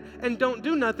stare at it and don't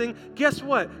do nothing, guess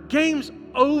what? Game's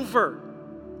over.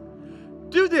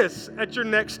 Do this at your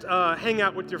next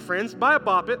hangout with your friends. Buy a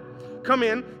Bop It, come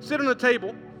in, sit on the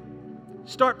table,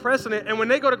 start pressing it, and when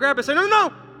they go to grab it, say,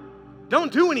 no,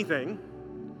 don't do anything.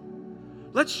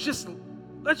 Let's just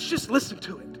listen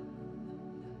to it.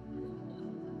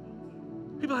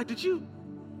 People are like, did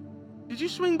you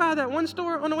swing by that one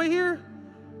store on the way here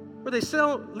where they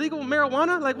sell legal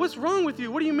marijuana? Like, what's wrong with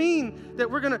you? What do you mean that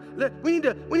we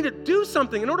need to do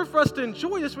something? In order for us to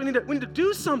enjoy this, we need to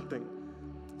do something.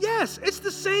 Yes, it's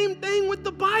the same thing with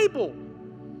the Bible.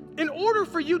 In order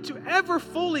for you to ever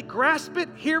fully grasp it,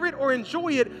 hear it, or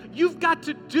enjoy it, you've got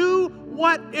to do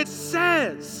what it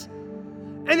says.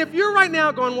 And if you're right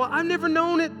now going, well, I've never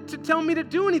known it to tell me to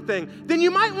do anything, then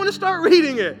you might want to start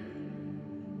reading it.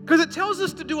 Because it tells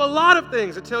us to do a lot of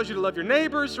things. It tells you to love your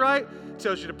neighbors, right? It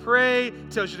tells you to pray.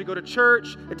 It tells you to go to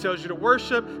church. It tells you to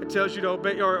worship. It tells you to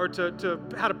obey or to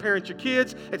how to parent your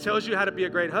kids. It tells you how to be a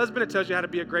great husband. It tells you how to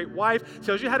be a great wife. It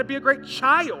tells you how to be a great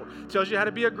child. It tells you how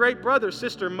to be a great brother,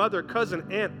 sister, mother, cousin,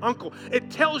 aunt, uncle. It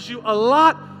tells you a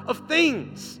lot of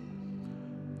things.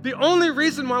 The only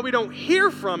reason why we don't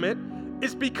hear from it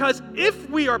is because if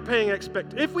we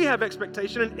have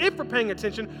expectation and if we're paying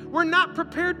attention, we're not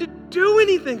prepared to do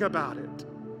anything about it.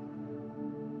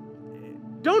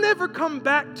 Don't ever come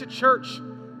back to church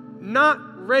not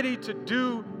ready to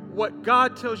do what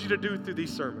God tells you to do through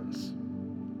these sermons.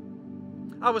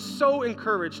 I was so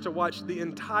encouraged to watch the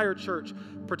entire church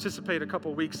participate a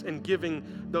couple weeks in giving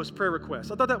those prayer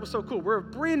requests. I thought that was so cool. We're a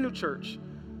brand new church.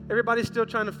 Everybody's still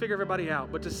trying to figure everybody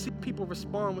out, but to see people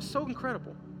respond was so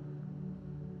incredible.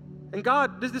 And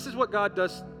God, this is what God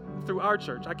does through our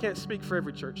church. I can't speak for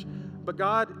every church, but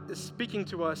God is speaking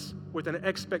to us with an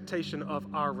expectation of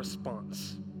our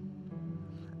response.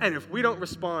 And if we don't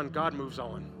respond, God moves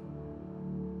on.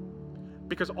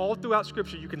 Because all throughout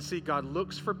Scripture, you can see God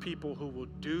looks for people who will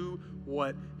do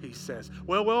what He says.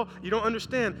 Well, you don't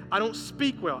understand. I don't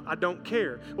speak well. I don't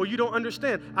care. Well, you don't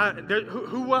understand.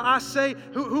 Who will I say?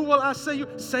 Who will I say? You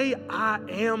say, I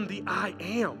am the I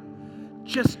am.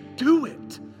 Just do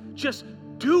it. Just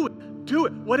do it. Do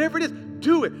it. Whatever it is,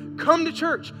 do it. Come to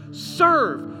church.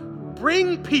 Serve.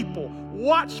 Bring people.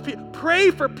 Watch people.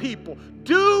 Pray for people.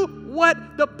 Do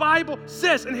what the Bible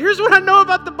says. And here's what I know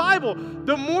about the Bible.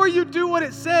 The more you do what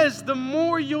it says, the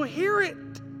more you'll hear it.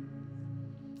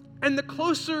 And the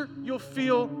closer you'll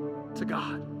feel to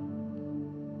God.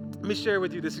 Let me share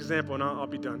with you this example, and I'll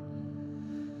be done.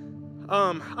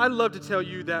 I'd love to tell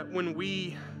you that when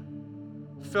we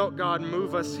felt God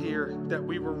move us here, that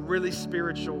we were really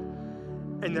spiritual,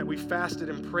 and that we fasted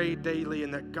and prayed daily,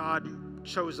 and that God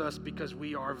chose us because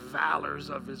we are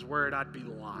valors of His word. I'd be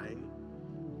lying.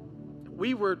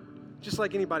 We were just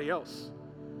like anybody else,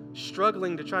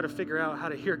 struggling to try to figure out how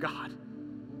to hear God.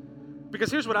 Because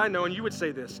here's what I know, and you would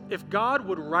say this: if God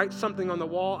would write something on the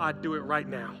wall, I'd do it right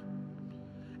now.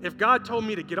 If God told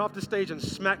me to get off the stage and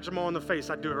smack Jamal in the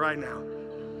face, I'd do it right now.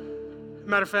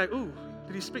 Matter of fact, ooh,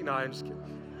 did he speak? No, I'm just kidding.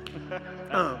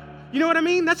 You know what I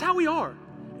mean? That's how we are.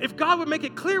 If God would make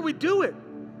it clear, we do it.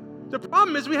 The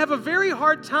problem is we have a very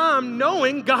hard time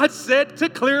knowing God said to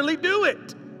clearly do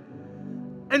it.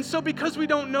 And so because we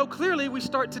don't know clearly, we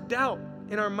start to doubt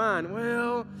in our mind.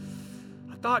 Well,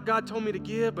 I thought God told me to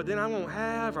give, but then I won't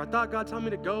have. Or I thought God told me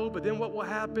to go, but then what will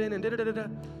happen? And da-da-da-da-da.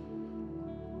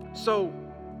 So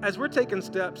as we're taking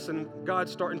steps and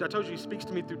God's starting, I told you He speaks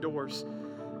to me through doors.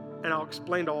 And I'll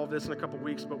explain all of this in a couple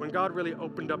weeks. But when God really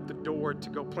opened up the door to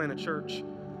go plant a church,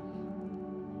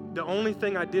 the only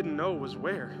thing I didn't know was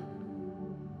where.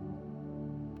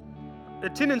 The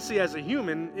tendency as a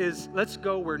human is, let's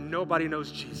go where nobody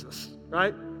knows Jesus,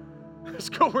 right? Let's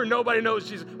go where nobody knows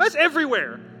Jesus. That's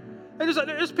everywhere. And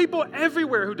there's people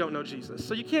everywhere who don't know Jesus.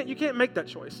 So you can't make that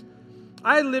choice.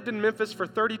 I lived in Memphis for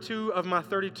 32 of my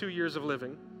 32 years of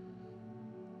living.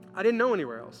 I didn't know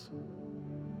anywhere else.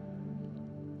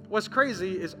 What's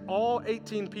crazy is all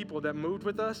 18 people that moved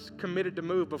with us committed to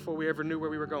move before we ever knew where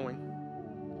we were going.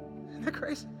 Isn't that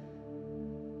crazy?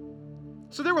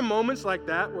 So there were moments like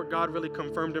that where God really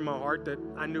confirmed in my heart that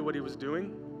I knew what He was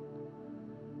doing.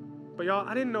 But y'all,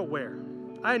 I didn't know where.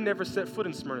 I had never set foot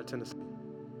in Smyrna, Tennessee.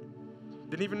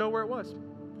 Didn't even know where it was.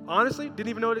 Honestly, didn't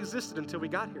even know it existed until we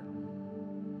got here.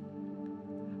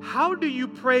 How do you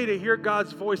pray to hear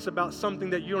God's voice about something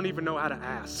that you don't even know how to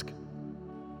ask?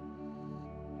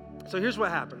 So here's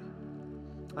what happened.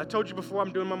 I told you before,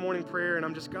 I'm doing my morning prayer, and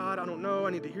I'm just, God, I don't know. I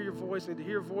need to hear your voice. I need to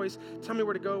hear your voice. Tell me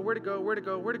where to go, where to go, where to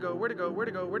go, where to go, where to go, where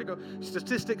to go, where to go.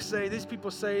 Statistics say, these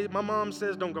people say, my mom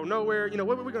says, don't go nowhere. You know,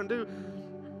 what are we going to do?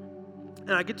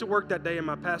 And I get to work that day, and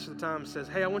my pastor at the time says,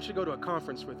 hey, I want you to go to a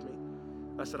conference with me.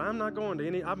 I said, I'm not going to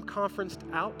any. I'm conferenced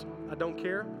out. I don't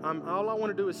care. All I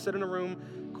want to do is sit in a room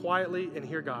quietly and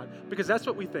hear God. Because that's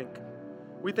what we think.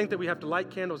 We think that we have to light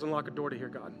candles and lock a door to hear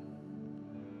God.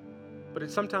 But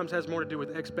it sometimes has more to do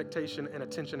with expectation and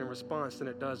attention and response than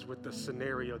it does with the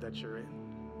scenario that you're in.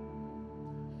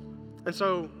 And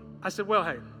so I said, well,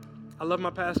 hey, I love my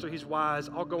pastor. He's wise.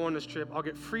 I'll go on this trip. I'll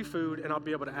get free food, and I'll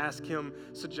be able to ask him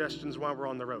suggestions while we're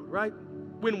on the road, right?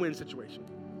 Win-win situation.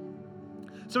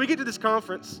 So we get to this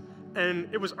conference, and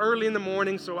it was early in the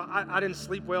morning, so I didn't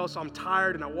sleep well, so I'm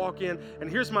tired, and I walk in, and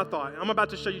here's my thought. I'm about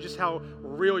to show you just how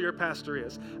real your pastor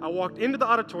is. I walked into the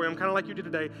auditorium, kind of like you did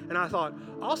today, and I thought,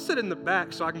 I'll sit in the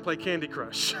back so I can play Candy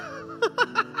Crush.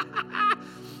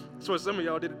 That's what some of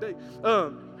y'all did today.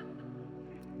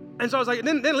 And so I was like,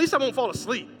 then at least I won't fall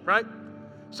asleep, right?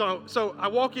 So I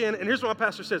walk in, and here's what my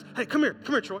pastor says. Hey, come here,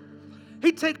 Troy.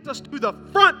 He takes us to the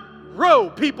front row,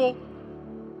 people.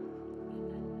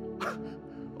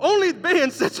 Only the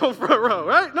band sits on front row,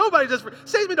 right? Nobody just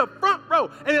saves me the front row.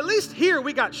 And at least here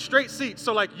we got straight seats.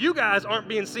 So like you guys aren't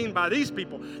being seen by these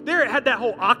people. There it had that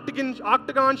whole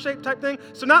octagon shape type thing.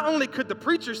 So not only could the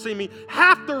preacher see me,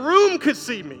 half the room could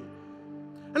see me.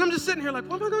 And I'm just sitting here like,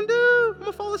 what am I going to do? I'm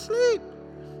going to fall asleep.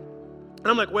 And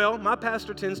I'm like, well, my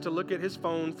pastor tends to look at his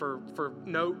phone for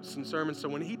notes and sermons. So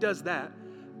when he does that,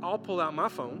 I'll pull out my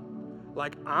phone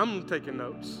like I'm taking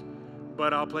notes,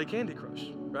 but I'll play Candy Crush.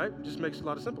 Right? Just makes it a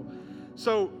lot of simple.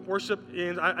 So worship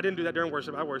ends. I didn't do that during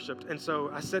worship. I worshiped. And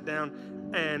so I sat down,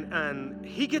 and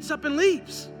he gets up and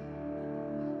leaves.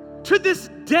 To this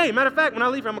day, matter of fact, when I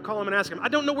leave, I'm going to call him and ask him. I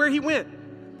don't know where he went.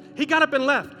 He got up and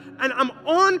left. And I'm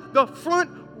on the front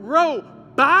row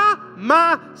by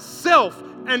myself.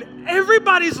 And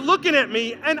everybody's looking at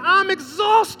me, and I'm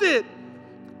exhausted.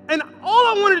 And all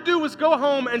I wanted to do was go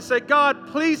home and say, God,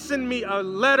 please send me a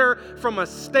letter from a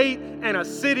state and a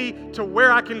city to where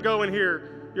I can go and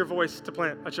hear your voice to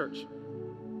plant a church.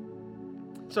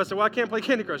 So I said, well, I can't play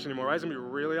Candy Crush anymore, right? It's going to be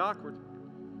really awkward.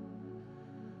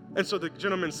 And so the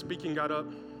gentleman speaking got up.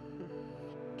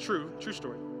 True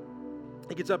story.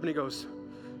 He gets up and he goes,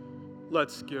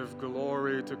 let's give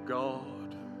glory to God.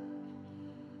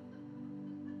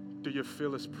 Do you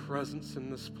feel His presence in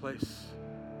this place?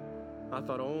 I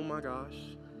thought, oh my gosh.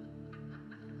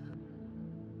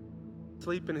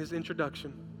 Sleep in his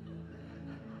introduction.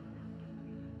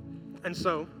 And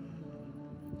so,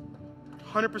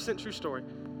 100% true story.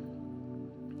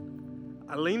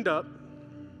 I leaned up,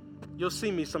 You'll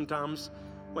see me sometimes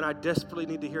when I desperately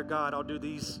need to hear God, I'll do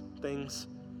these things.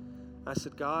 I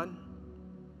said, God,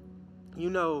 you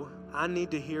know I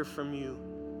need to hear from you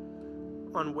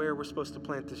on where we're supposed to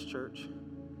plant this church.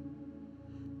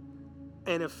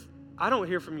 And if I don't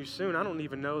hear from you soon, I don't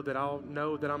even know that I'll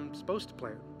know that I'm supposed to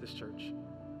plant this church.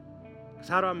 Because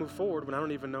how do I move forward when I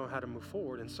don't even know how to move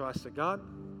forward? And so I said, God,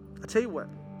 I tell you what,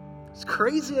 as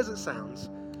crazy as it sounds,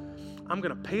 I'm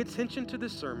going to pay attention to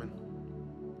this sermon,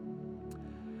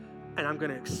 and I'm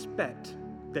going to expect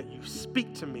that you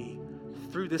speak to me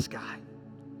through this guy.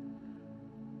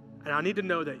 And I need to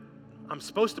know that I'm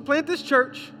supposed to plant this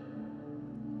church,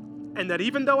 and that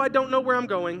even though I don't know where I'm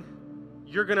going,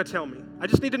 you're going to tell me. I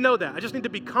just need to know that. I just need to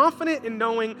be confident in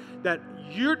knowing that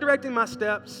you're directing my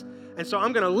steps. And so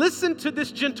I'm going to listen to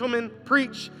this gentleman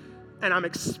preach, and I'm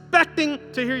expecting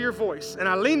to hear your voice. And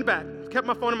I leaned back, kept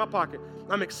my phone in my pocket.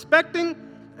 I'm expecting,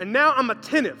 and now I'm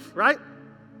attentive, right?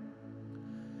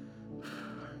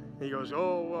 He goes,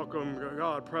 oh, welcome,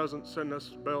 God presence in this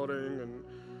building, and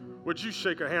would you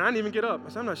shake a hand? I didn't even get up. I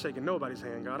said, I'm not shaking nobody's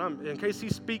hand, God. In case he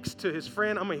speaks to his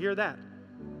friend, I'm going to hear that.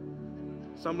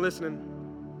 So I'm listening.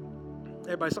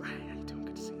 Everybody's like, hey, how you doing?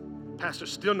 Good to see you.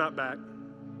 Pastor's still not back.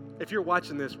 If you're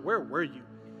watching this, where were you?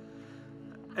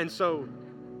 And so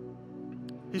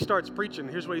he starts preaching.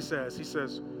 Here's what he says. He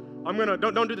says,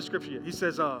 don't do the scripture yet. He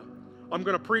says, I'm going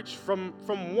to preach from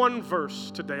one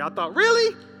verse today. I thought,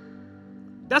 really?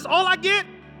 That's all I get?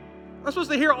 I'm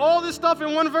supposed to hear all this stuff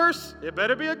in one verse? It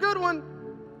better be a good one.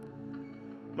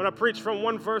 I'm going to preach from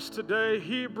one verse today,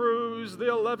 Hebrews, the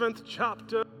 11th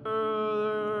chapter,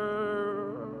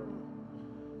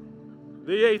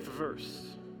 the 8th verse.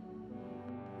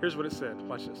 Here's what it said.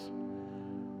 Watch this.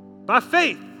 By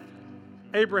faith,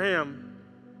 Abraham,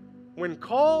 when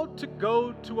called to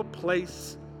go to a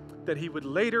place that he would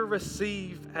later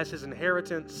receive as his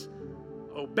inheritance,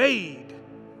 obeyed,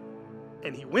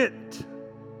 and he went,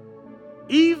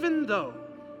 even though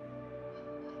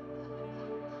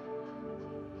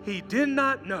he did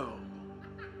not know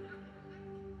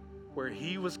where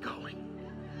he was going.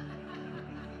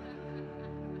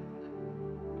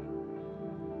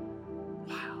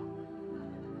 Wow.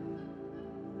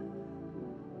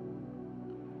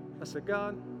 I said,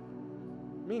 God,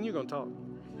 me and you gonna talk.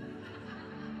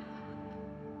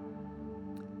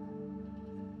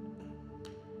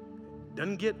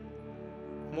 Doesn't get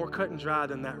more cut and dry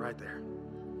than that right there.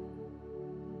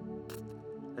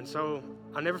 And so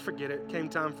I'll never forget it. Came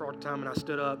time for all the time, and I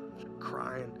stood up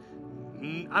crying.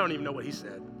 I don't even know what he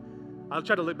said. I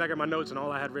tried to look back at my notes, and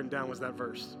all I had written down was that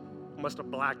verse. I must have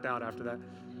blacked out after that.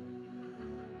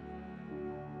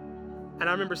 And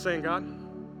I remember saying, God,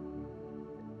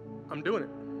 I'm doing it.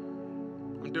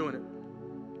 I'm doing it.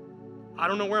 I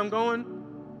don't know where I'm going.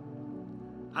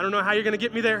 I don't know how you're going to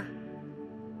get me there.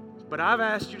 But I've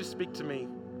asked you to speak to me,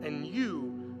 and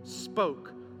you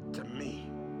spoke to me.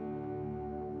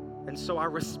 And so I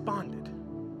responded.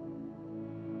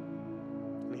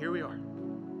 And here we are.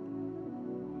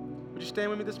 Would you stand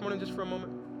with me this morning just for a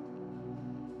moment?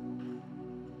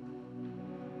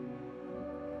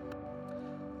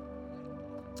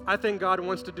 I think God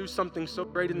wants to do something so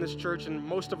great in this church, and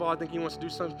most of all, I think he wants to do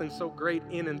something so great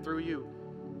in and through you.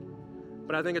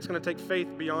 But I think it's going to take faith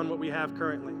beyond what we have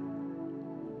currently.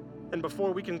 And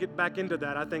before we can get back into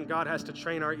that, I think God has to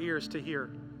train our ears to hear.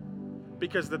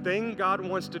 Because the thing God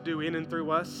wants to do in and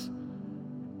through us,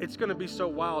 it's going to be so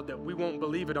wild that we won't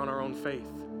believe it on our own faith.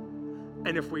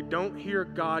 And if we don't hear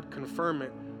God confirm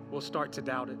it, we'll start to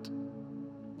doubt it.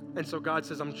 And so God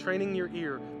says, I'm training your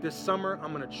ear. This summer,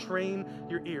 I'm going to train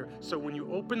your ear. So when you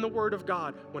open the Word of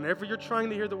God, whenever you're trying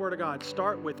to hear the Word of God,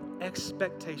 start with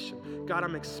expectation. God,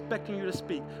 I'm expecting you to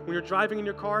speak. When you're driving in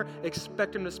your car,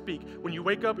 expect him to speak. When you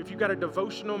wake up, if you've got a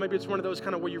devotional, maybe it's one of those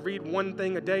kind of where you read one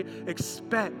thing a day,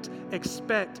 expect,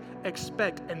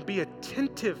 and be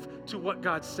attentive to what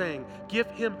God's saying. Give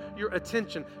him your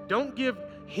attention. Don't give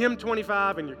him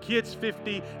 25 and your kids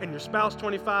 50 and your spouse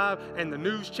 25 and the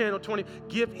news channel 20.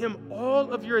 Give him all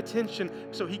of your attention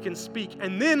so he can speak.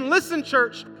 And then listen,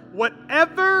 church,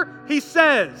 whatever he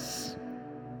says,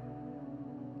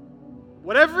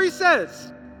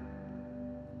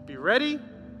 be ready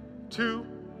to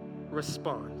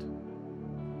respond.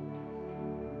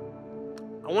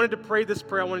 I wanted to pray this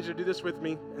prayer. I wanted you to do this with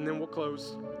me, and then we'll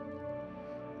close.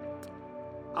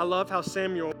 I love how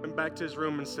Samuel went back to his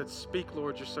room and said, "Speak,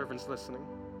 Lord, your servant's listening."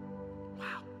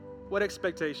 Wow. What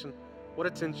expectation, what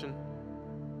attention,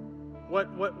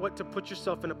 what to put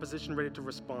yourself in a position ready to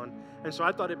respond. And so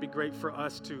I thought it'd be great for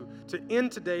us to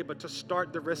end today, but to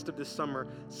start the rest of this summer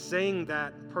saying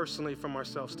that personally from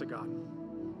ourselves to God.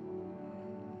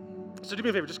 So do me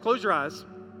a favor, just close your eyes.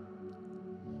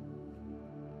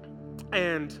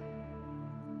 And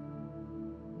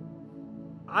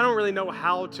I don't really know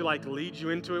how to lead you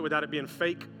into it without it being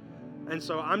fake. And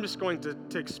so I'm just going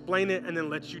to explain it and then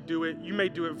let you do it. You may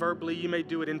do it verbally. You may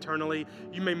do it internally.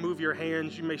 You may move your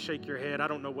hands. You may shake your head. I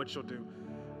don't know what you'll do.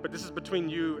 But this is between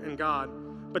you and God.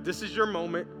 But this is your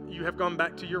moment. You have gone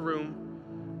back to your room.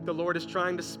 The Lord is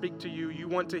trying to speak to you. You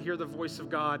want to hear the voice of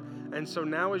God. And so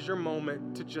now is your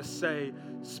moment to just say,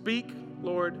 "Speak,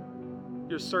 Lord,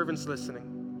 your servant's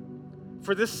listening."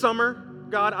 For this summer,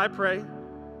 God, I pray,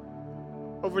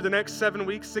 over the next 7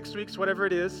 weeks, 6 weeks, whatever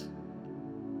it is,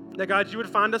 that God, you would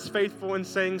find us faithful in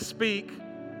saying, "Speak,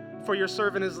 for your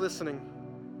servant is listening."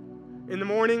 In the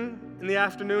morning, in the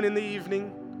afternoon, in the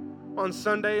evening, on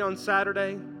Sunday, on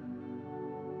Saturday.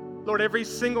 Lord, every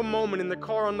single moment in the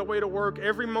car on the way to work,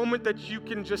 every moment that you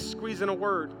can just squeeze in a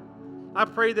word, I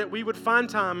pray that we would find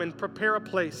time and prepare a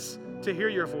place to hear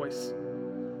your voice.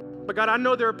 But God, I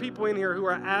know there are people in here who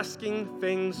are asking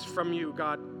things from you,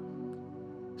 God.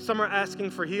 Some are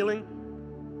asking for healing.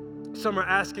 Some are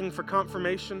asking for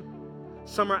confirmation.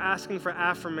 Some are asking for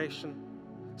affirmation.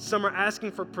 Some are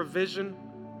asking for provision.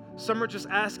 Some are just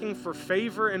asking for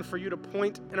favor and for you to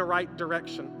point in a right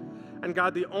direction. And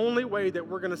God, the only way that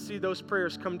we're going to see those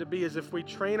prayers come to be is if we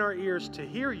train our ears to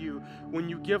hear you when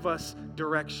you give us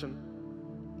direction.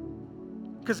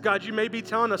 Because God, you may be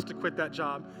telling us to quit that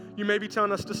job. You may be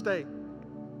telling us to stay.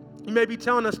 You may be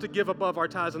telling us to give above our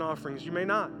tithes and offerings. You may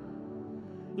not.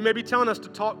 You may be telling us to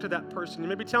talk to that person. You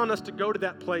may be telling us to go to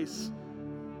that place.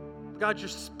 God, you're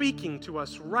speaking to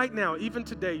us right now. Even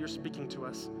today, you're speaking to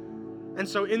us. And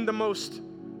so in the most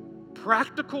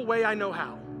practical way I know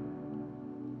how,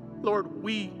 Lord,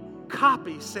 we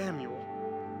copy Samuel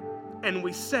and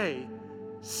we say,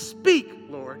 "Speak,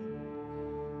 Lord,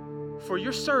 for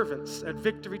your servants at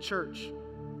Victory Church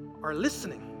are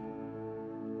listening.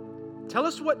 Tell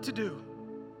us what to do.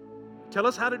 Tell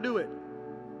us how to do it.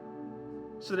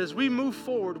 So that as we move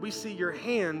forward, we see your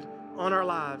hand on our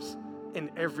lives in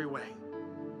every way."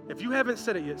 If you haven't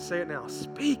said it yet, say it now.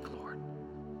 "Speak, Lord.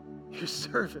 Your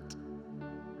servant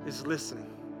is listening."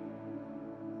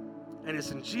 And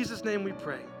it's in Jesus' name we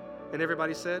pray. And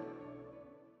everybody said,